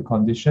subject to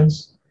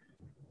conditions,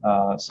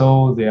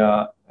 so they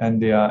are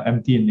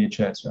empty in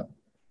nature as well.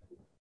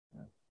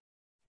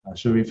 I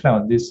should reflect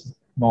on this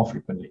more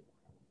frequently.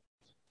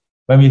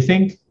 When we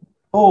think,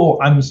 oh,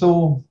 I'm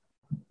so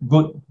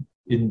good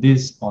in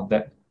this or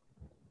that,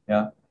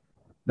 yeah,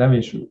 then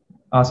we should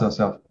ask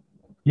ourselves,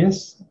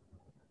 yes,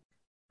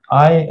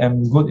 I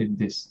am good in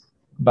this,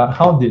 but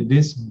how did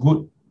this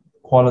good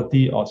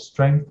quality or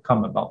strength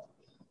come about?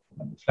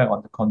 And reflect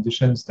on the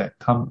conditions that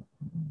come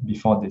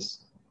before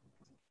this.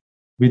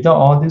 Without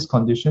all these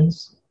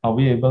conditions, are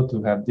we able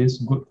to have this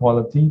good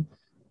quality,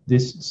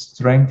 this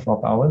strength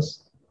of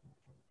ours?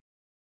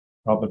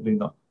 Probably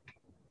not.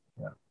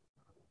 Yeah.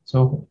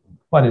 So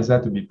what is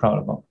that to be proud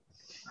about?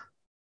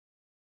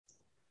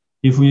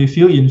 If we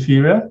feel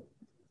inferior,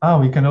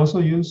 we can also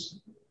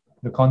use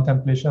the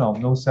contemplation of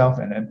no self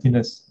and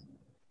emptiness.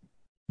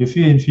 You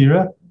feel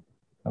inferior?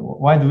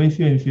 Why do we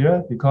feel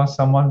inferior? Because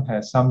someone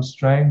has some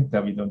strength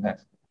that we don't have.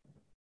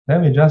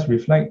 Then we just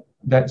reflect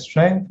that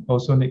strength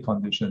also need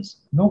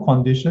conditions. No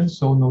conditions,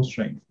 so no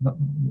strength.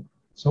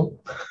 So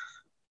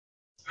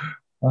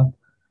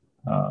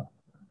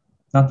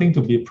nothing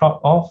to be proud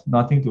of,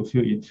 nothing to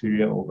feel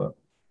inferior over.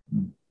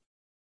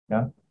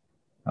 Yeah,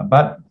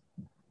 but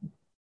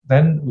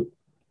then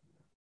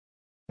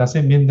does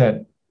it mean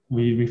that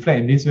we reflect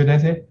in this way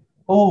and say,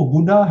 oh,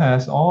 Buddha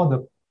has all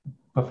the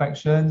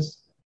perfections,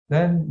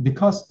 then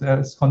because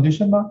there's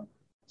condition,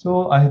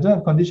 so I don't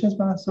have conditions,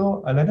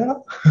 so I let it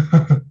up.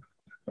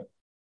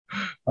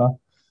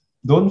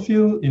 Don't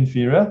feel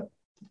inferior.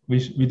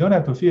 We don't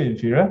have to feel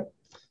inferior.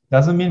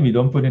 Doesn't mean we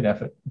don't put in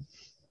effort.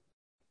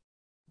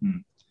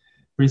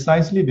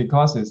 precisely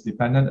because it's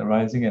dependent,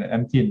 arising, and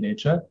empty in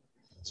nature.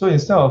 So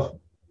instead of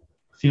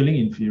feeling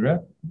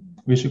inferior,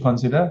 we should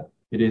consider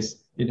it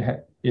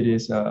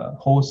is a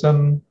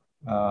wholesome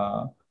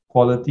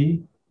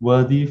quality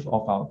worthy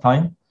of our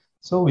time.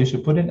 So we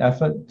should put in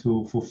effort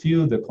to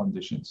fulfill the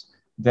conditions.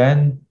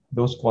 Then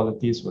those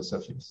qualities will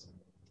surface.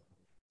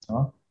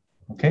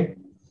 Okay.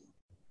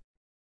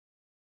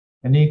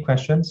 Any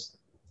questions?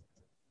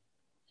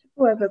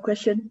 I have a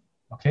question.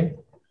 Okay.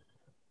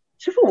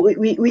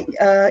 We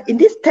in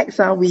this text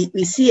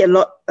we see a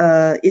lot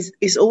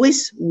is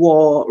always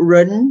我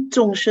人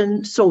众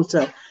生寿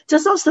者.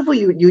 Just now, Sifu,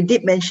 you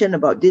did mention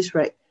about this,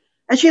 right?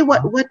 Actually,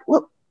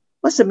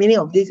 what's the meaning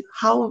of this?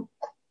 How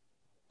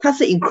它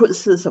是 include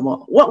是什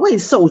么? What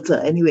is 寿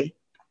者 anyway?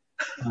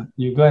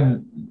 You go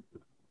and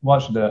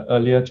watch the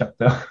earlier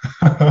chapter.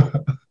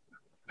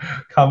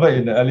 Covered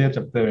in the earlier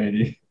chapter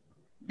already.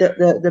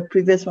 The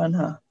previous one,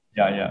 huh?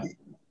 Yeah.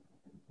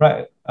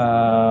 Right.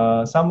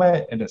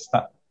 Somewhere at the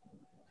start.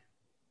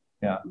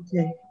 Yeah.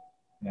 Okay.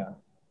 Yeah.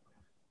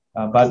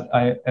 But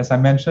as I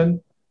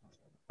mentioned,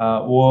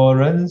 我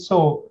人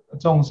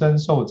众生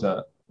寿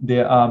者,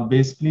 they are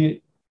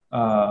basically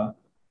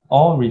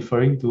all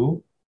referring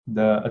to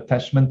the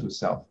attachment to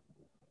self.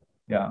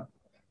 Yeah.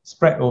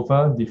 Spread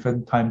over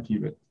different time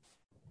period.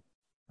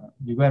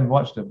 You go and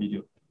watch the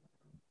video.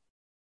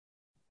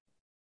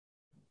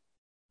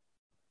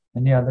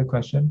 Any other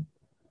question?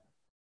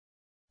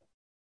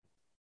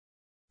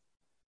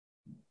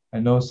 I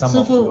know some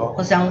师父，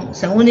我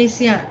想问一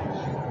下，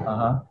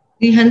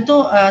你很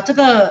多这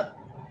个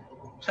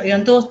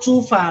很多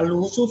诸法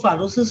如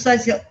是在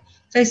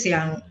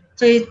想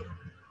这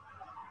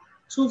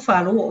诸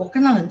法如，我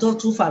看到很多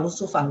诸法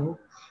如，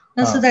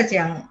那是在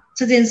讲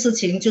这件事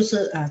情就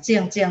是这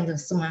样的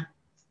是吗？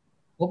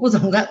我不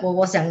懂的，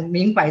我想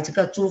明白这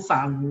个诸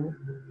法如。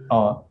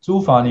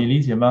诸法你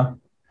理解吗？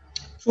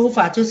诸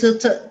法就是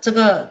这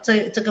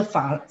个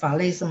法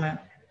类是吗？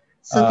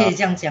是可以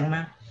这样讲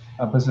吗？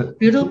不是。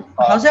比如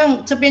好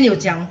像这边有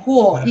讲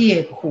惑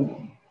业苦，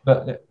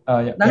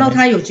然后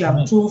他有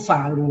讲诸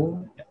法如，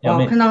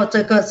我看到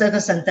这个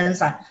sentence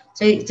上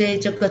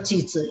这个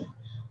句子，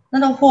那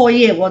个惑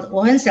业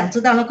我很想知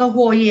道那个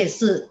惑业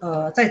是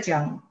在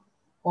讲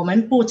我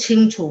们不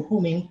清楚不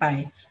明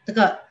白这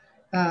个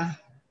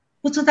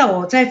不知道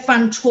我在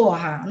犯错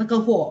哈，那个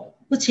惑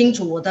不清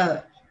楚我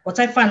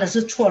在犯的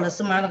是错了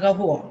是吗？那个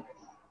惑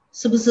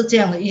是不是这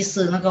样的意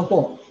思？那个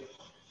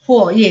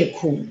惑业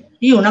苦，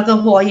有那个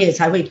惑业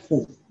才会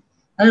苦，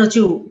然后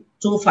就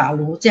诸法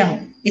如这样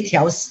一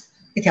条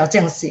这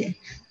样写，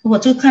我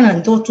就看了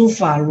很多诸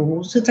法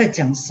如是在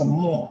讲什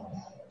么？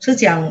是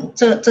讲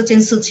这件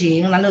事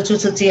情，难道就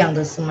是这样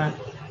的是吗？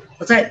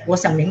我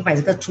想明白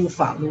这个诸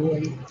法如而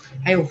已，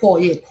还有惑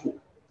业苦，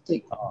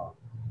对。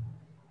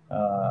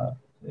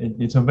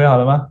你准备好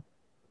了吗？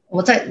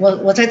我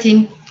在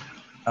听。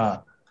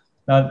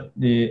那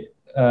你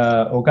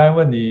我刚才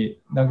问你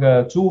那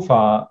个诸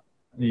法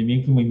你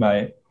明不明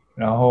白？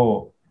然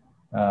后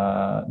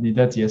你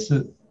的解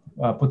释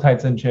不太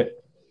正确。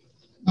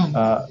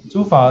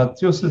诸法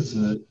就是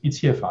指一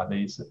切法的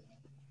意思。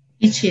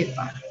一切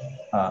法。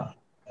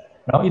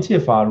然后一切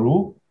法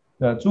如，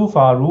诸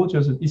法如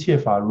就是一切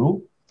法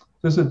如，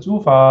就是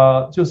诸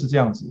法就是这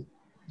样子，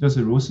就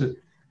是如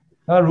是。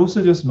那如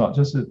是就是什么？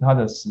就是它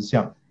的实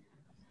相，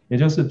也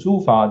就是诸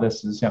法的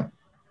实相。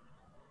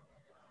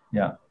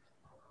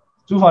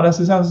诸法的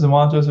实相是什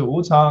么？就是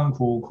无常、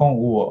苦、空、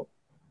无我。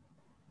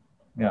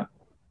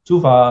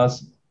诸法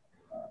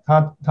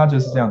它就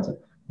是这样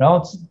子。然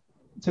后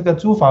这个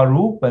诸法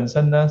如本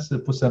身呢是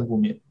不生不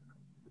灭。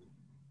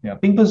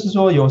并不是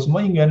说有什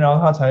么因缘，然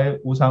后它才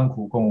无常、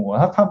苦、空、无我。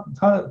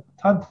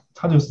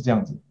它就是这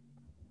样子。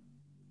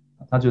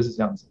它就是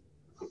这样子。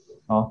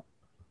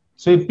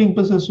所以并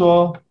不是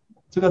说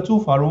这个诸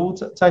法如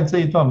在这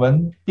一段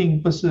文，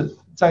并不是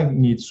在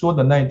你说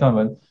的那一段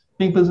文，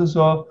并不是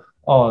说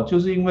就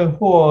是因为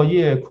惑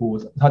业苦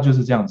它就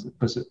是这样子，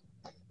不是。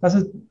但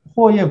是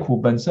惑业苦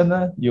本身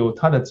呢有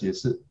它的解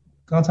释，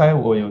刚才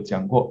我有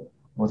讲过，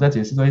我再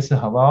解释多一次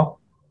好不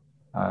好？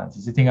仔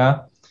细听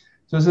啊，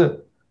就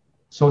是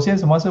首先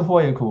什么是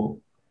惑业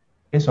苦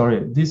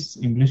？Sorry, this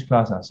English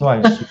class so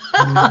I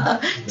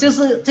should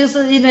就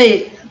是因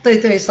为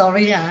对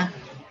sorry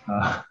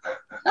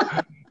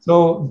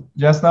So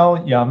just now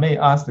Yamei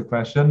asked the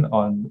question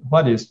on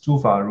what is 诸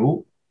法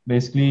如,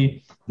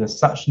 basically the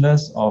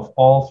suchness of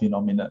all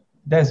phenomena.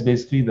 That's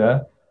basically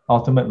the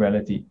ultimate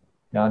reality.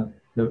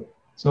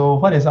 So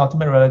what is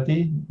ultimate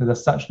reality? The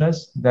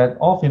suchness that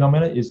all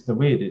phenomena is the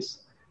way it is.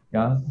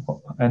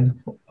 And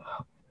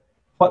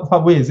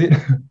what way is it?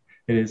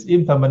 It is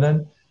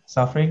impermanent,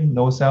 suffering,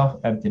 no self,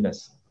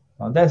 emptiness.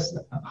 That's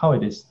how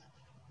it is.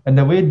 And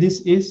the way this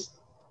is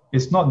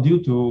not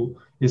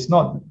it's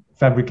not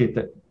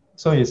fabricated.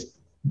 So it's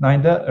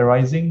neither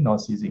arising nor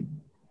ceasing.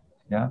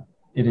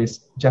 It is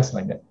just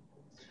like that.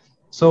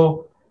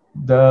 So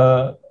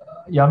the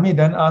Yami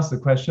then asked the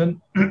question,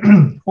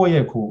 惑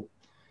业苦,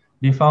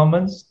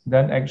 defilements,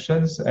 then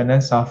actions, and then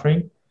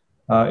suffering.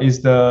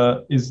 Is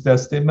the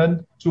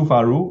statement 诸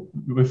法如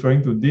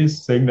referring to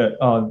this, saying that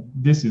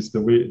this is the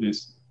way it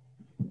is?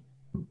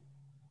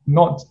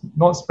 Not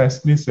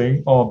specifically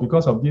saying,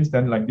 because of this,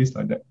 then like this,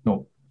 like that.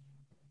 No.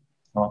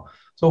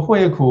 So 惑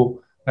业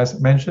苦, as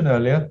mentioned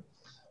earlier,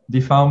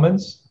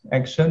 defilements,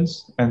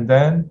 actions, and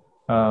then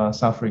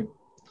suffering.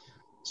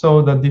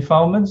 So the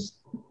defilements,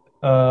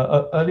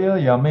 earlier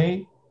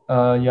Yamei,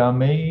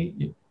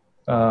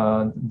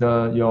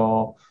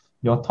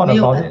 your thought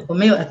about it. 我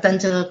没有 attend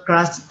这个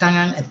class， 刚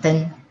刚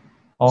attend。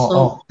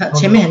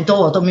前面很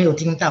多我都没有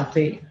听到，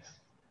对。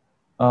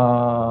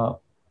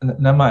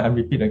Never mind, I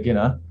repeat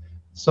again.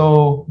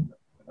 So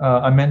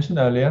I mentioned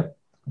earlier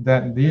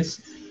that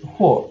this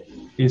惑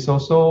is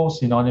also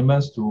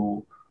synonymous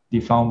to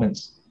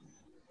defilements.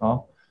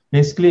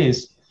 Basically,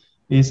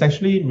 it's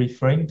actually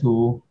referring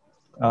to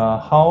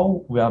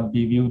how we are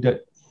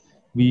bewildered.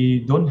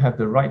 We don't have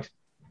the right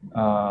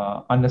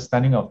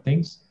understanding of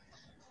things,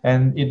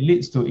 and it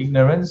leads to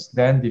ignorance,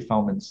 then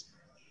defilements.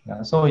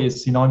 So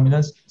it's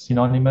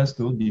synonymous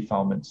to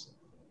defilements.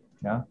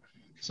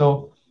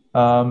 So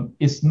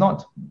it's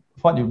not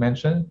what you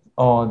mentioned,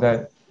 or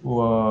that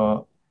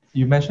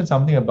you mentioned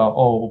something about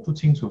我不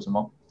清楚什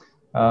么.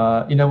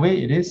 In a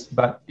way it is,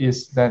 but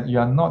it's that you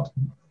are not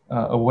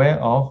aware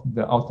of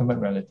the ultimate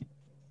reality.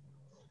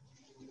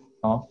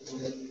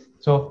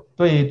 So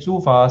对诸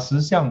法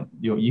实相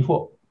有疑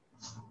惑，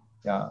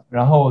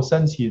然后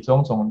升起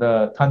种种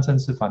的贪嗔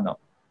痴烦恼。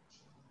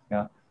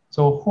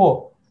So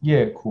惑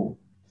业苦.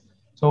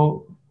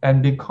 So,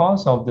 and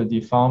because of the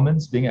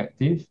defilements being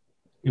active,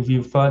 if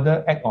you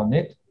further act on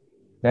it,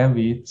 then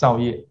we 造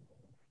业.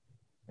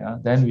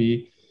 Then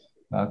we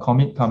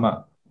commit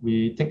karma.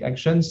 We take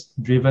actions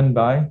driven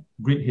by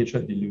greed,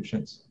 hatred,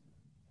 delusions.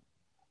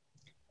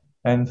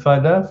 And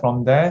further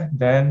from there,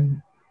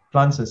 then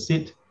plants a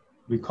seed.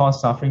 We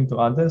cause suffering to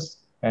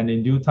others, and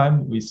in due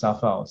time, we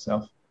suffer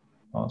ourselves.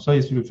 So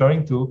it's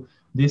referring to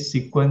this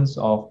sequence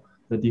of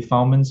the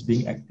defilements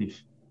being active.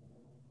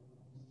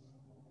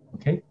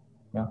 Okay?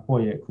 惑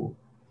业苦.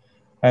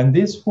 And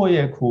this 惑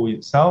业苦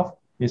itself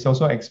is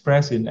also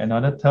expressed in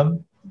another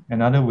term,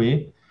 another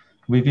way,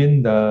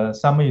 within the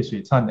三昧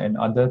水忏 and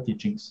other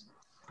teachings.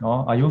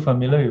 Are you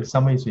familiar with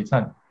三昧水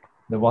忏,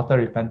 the water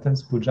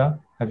repentance puja?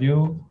 Have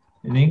you?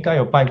 你应该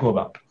有拜过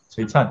吧？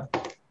水忏。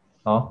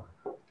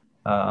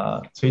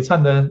水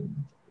忏的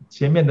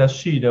前面的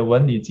序的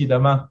文你记得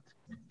吗？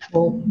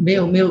我没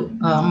有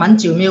蛮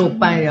久没有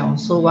拜了，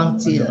说忘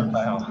记了。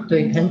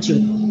对，很久。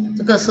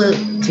这个是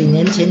几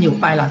年前有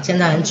拜了，现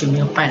在很久没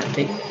有拜了，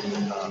对。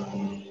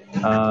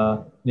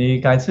你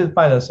改次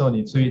拜的时候，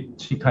你注意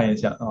去看一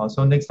下。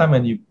So next time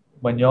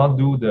when you all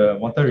do the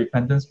water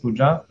repentance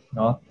puja,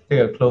 take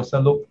a closer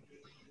look.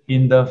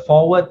 In the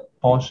forward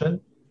portion,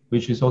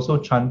 which is also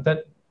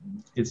chanted,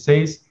 it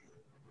says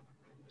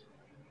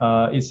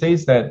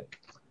that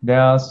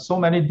there are so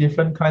many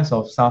different kinds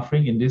of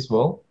suffering in this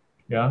world,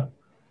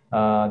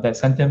 that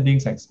sentient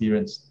beings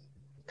experience.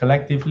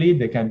 Collectively,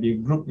 they can be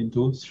grouped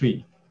into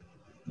 3.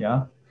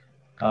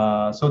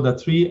 So the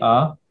 3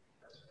 are,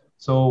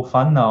 so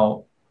烦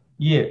恼、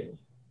业、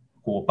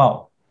果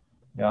报.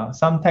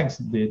 Some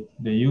texts they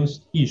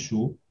use 异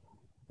熟.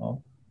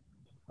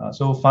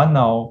 So 烦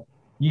恼、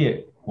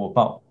业、果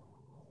报.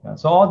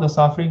 So all the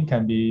suffering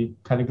can be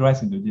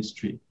categorized into these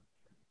 3.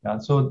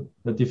 So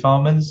the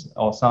defilements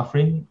or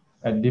suffering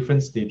at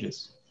different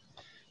stages.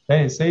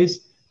 Then it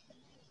says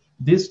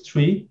these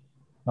 3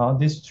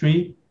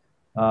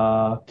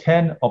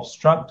 can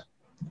obstruct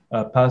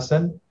a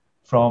person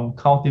from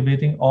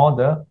cultivating all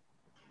the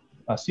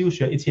修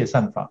学一切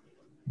善法，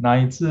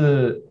乃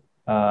至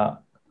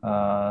阿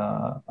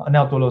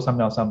耨多罗三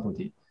藐三菩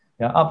提,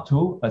 up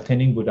to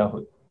attaining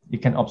Buddhahood.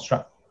 It can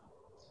obstruct.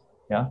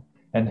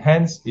 And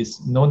hence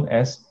is known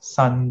as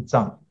三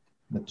障,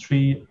 the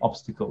 3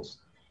 obstacles.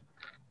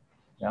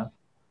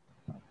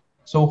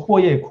 So 惑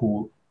业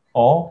苦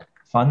or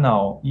烦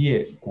恼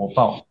业果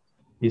报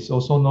is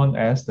also known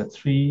as the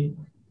 3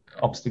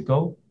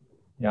 obstacles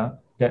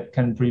that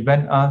can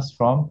prevent us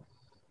from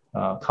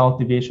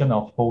cultivation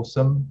of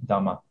wholesome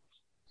Dharma.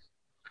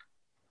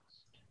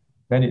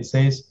 Then it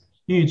says,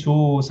 欲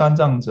除三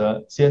障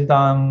者，先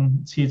当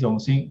7种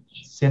心，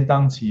先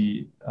当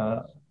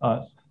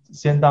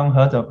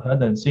何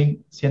等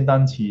心，先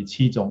当起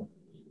7种.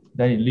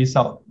 Then it lists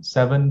out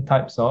 7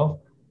 types of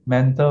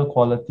mental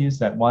qualities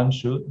that one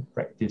should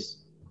practice.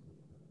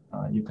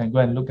 You can go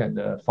and look at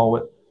the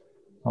forward.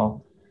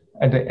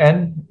 At the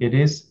end, it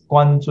is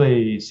观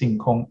罪性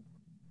空.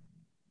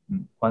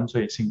 观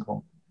罪性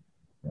空.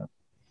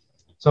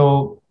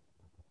 So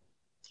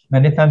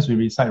many times we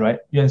recite, right?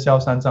 愿消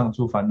三障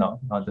诸烦恼.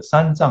 The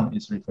三障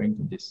is referring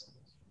to this.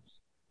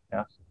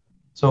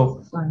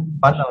 So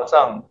烦恼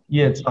障、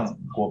业障、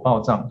果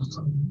报障.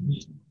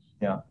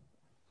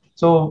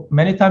 So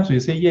many times we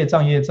say 业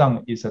障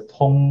is a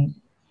通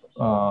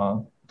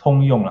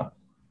用啦.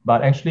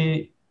 But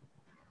actually,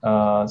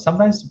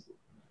 sometimes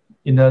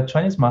in the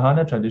Chinese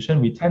Mahayana tradition,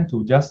 we tend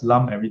to just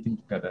lump everything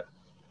together.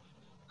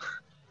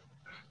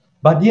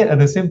 But yet at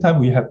the same time,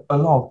 we have a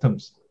lot of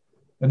terms.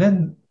 And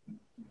then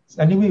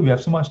anyway, we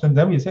have so much time.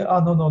 Then we say, oh,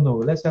 no,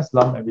 let's just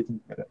lump everything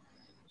together.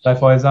 Like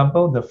for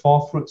example, the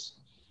 4 fruits.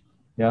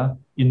 Yeah,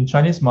 in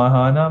Chinese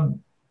Mahayana,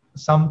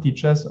 some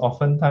teachers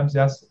oftentimes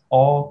just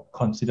all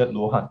considered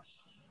罗汉，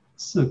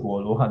四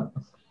果罗汉，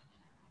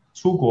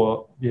出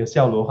国也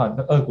叫罗汉，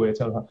二果也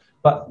叫罗汉。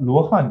But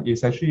罗汉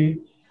is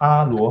actually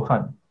阿罗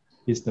汉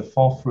is the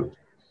 4th fruit.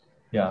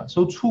 Yeah,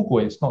 so 出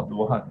国 is not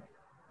罗汉。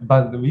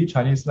But we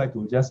Chinese like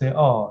to just say,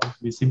 oh,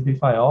 we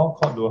simplify, all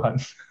called 罗汉。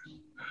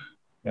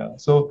Yeah,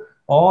 so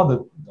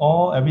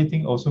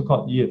everything also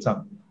called 业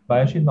障, but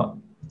actually not.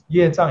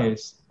 业障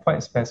is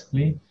quite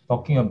specifically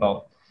talking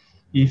about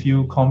if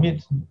you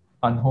commit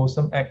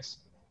unwholesome acts.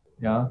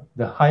 Yeah,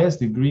 the highest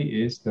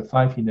degree is the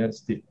 5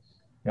 heinous deeds.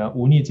 Yeah,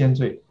 无逆奸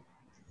罪，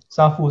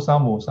杀父杀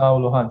母杀阿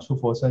罗汉，出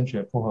佛身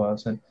血破和而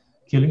生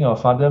 ，killing of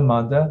father,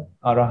 mother,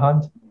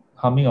 arahant,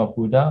 harming of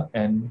Buddha,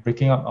 and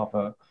breaking up of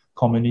a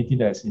community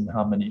that is in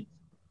harmony.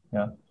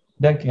 Yeah,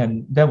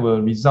 that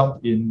will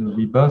result in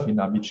rebirth in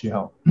arbitrary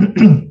hell.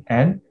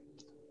 And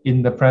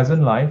in the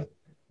present life,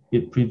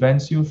 it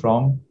prevents you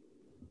from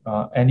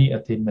any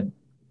attainment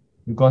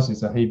because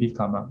it's a heavy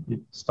karma. It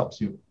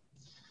stops you.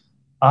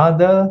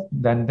 Other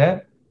than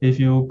that, if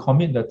you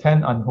commit the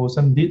 10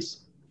 unwholesome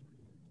deeds,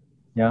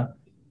 yeah,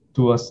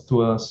 to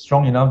a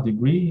strong enough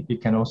degree,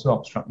 it can also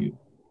obstruct you.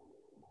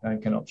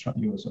 It can obstruct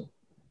you also,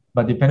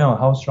 but depending on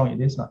how strong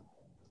it is,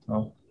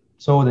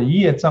 so the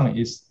业障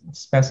is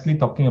specifically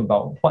talking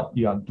about what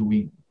you are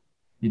doing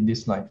in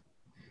this life.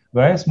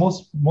 Whereas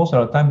most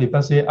of the time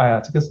people say, 哎呀，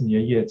这个是你的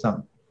业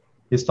障.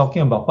 It's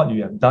talking about what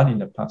you have done in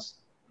the past.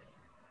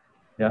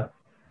 Yeah.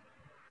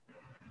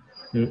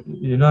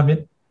 You know what I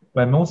mean?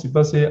 When most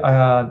people say, 哎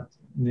呀，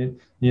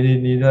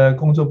你的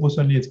工作不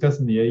顺利，这个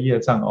是你的业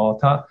障哦。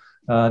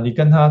你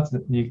跟他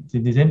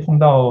你先碰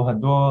到很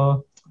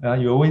多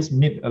you always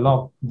meet a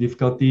lot of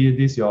difficulty.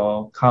 This is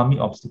your karmic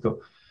obstacle.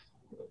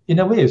 In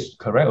a way, it's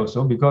correct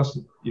also because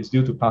it's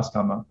due to past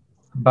karma.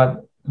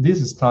 But this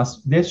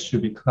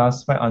should be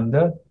classified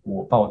under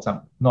我报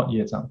障, not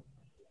业障.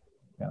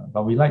 Yeah,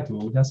 but we like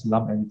to just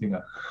lump everything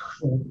up.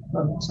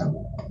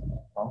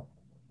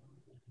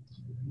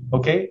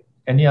 Okay,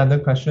 any other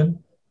question?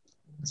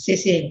 谢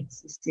谢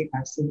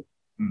法师。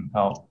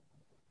好。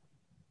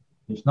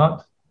If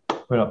not,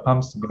 put our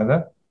palms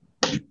together.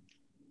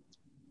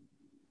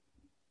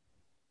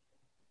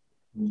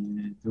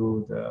 We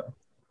do the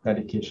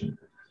dedication.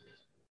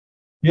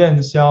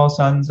 愿消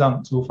三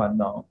障诸烦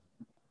恼。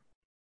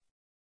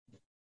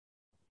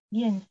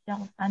愿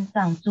消三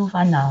障诸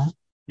烦恼。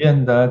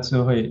愿得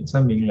智慧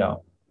真明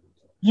了。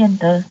愿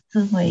得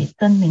智慧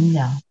真明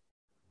了。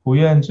不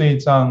愿罪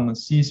障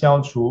悉消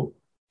除。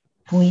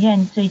不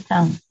愿罪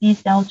障悉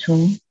消除。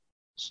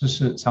世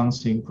世常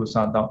行菩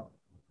萨道。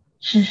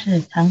世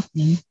世常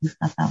行菩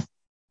萨道。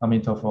阿弥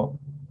陀佛。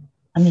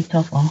阿弥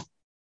陀佛。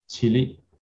起立。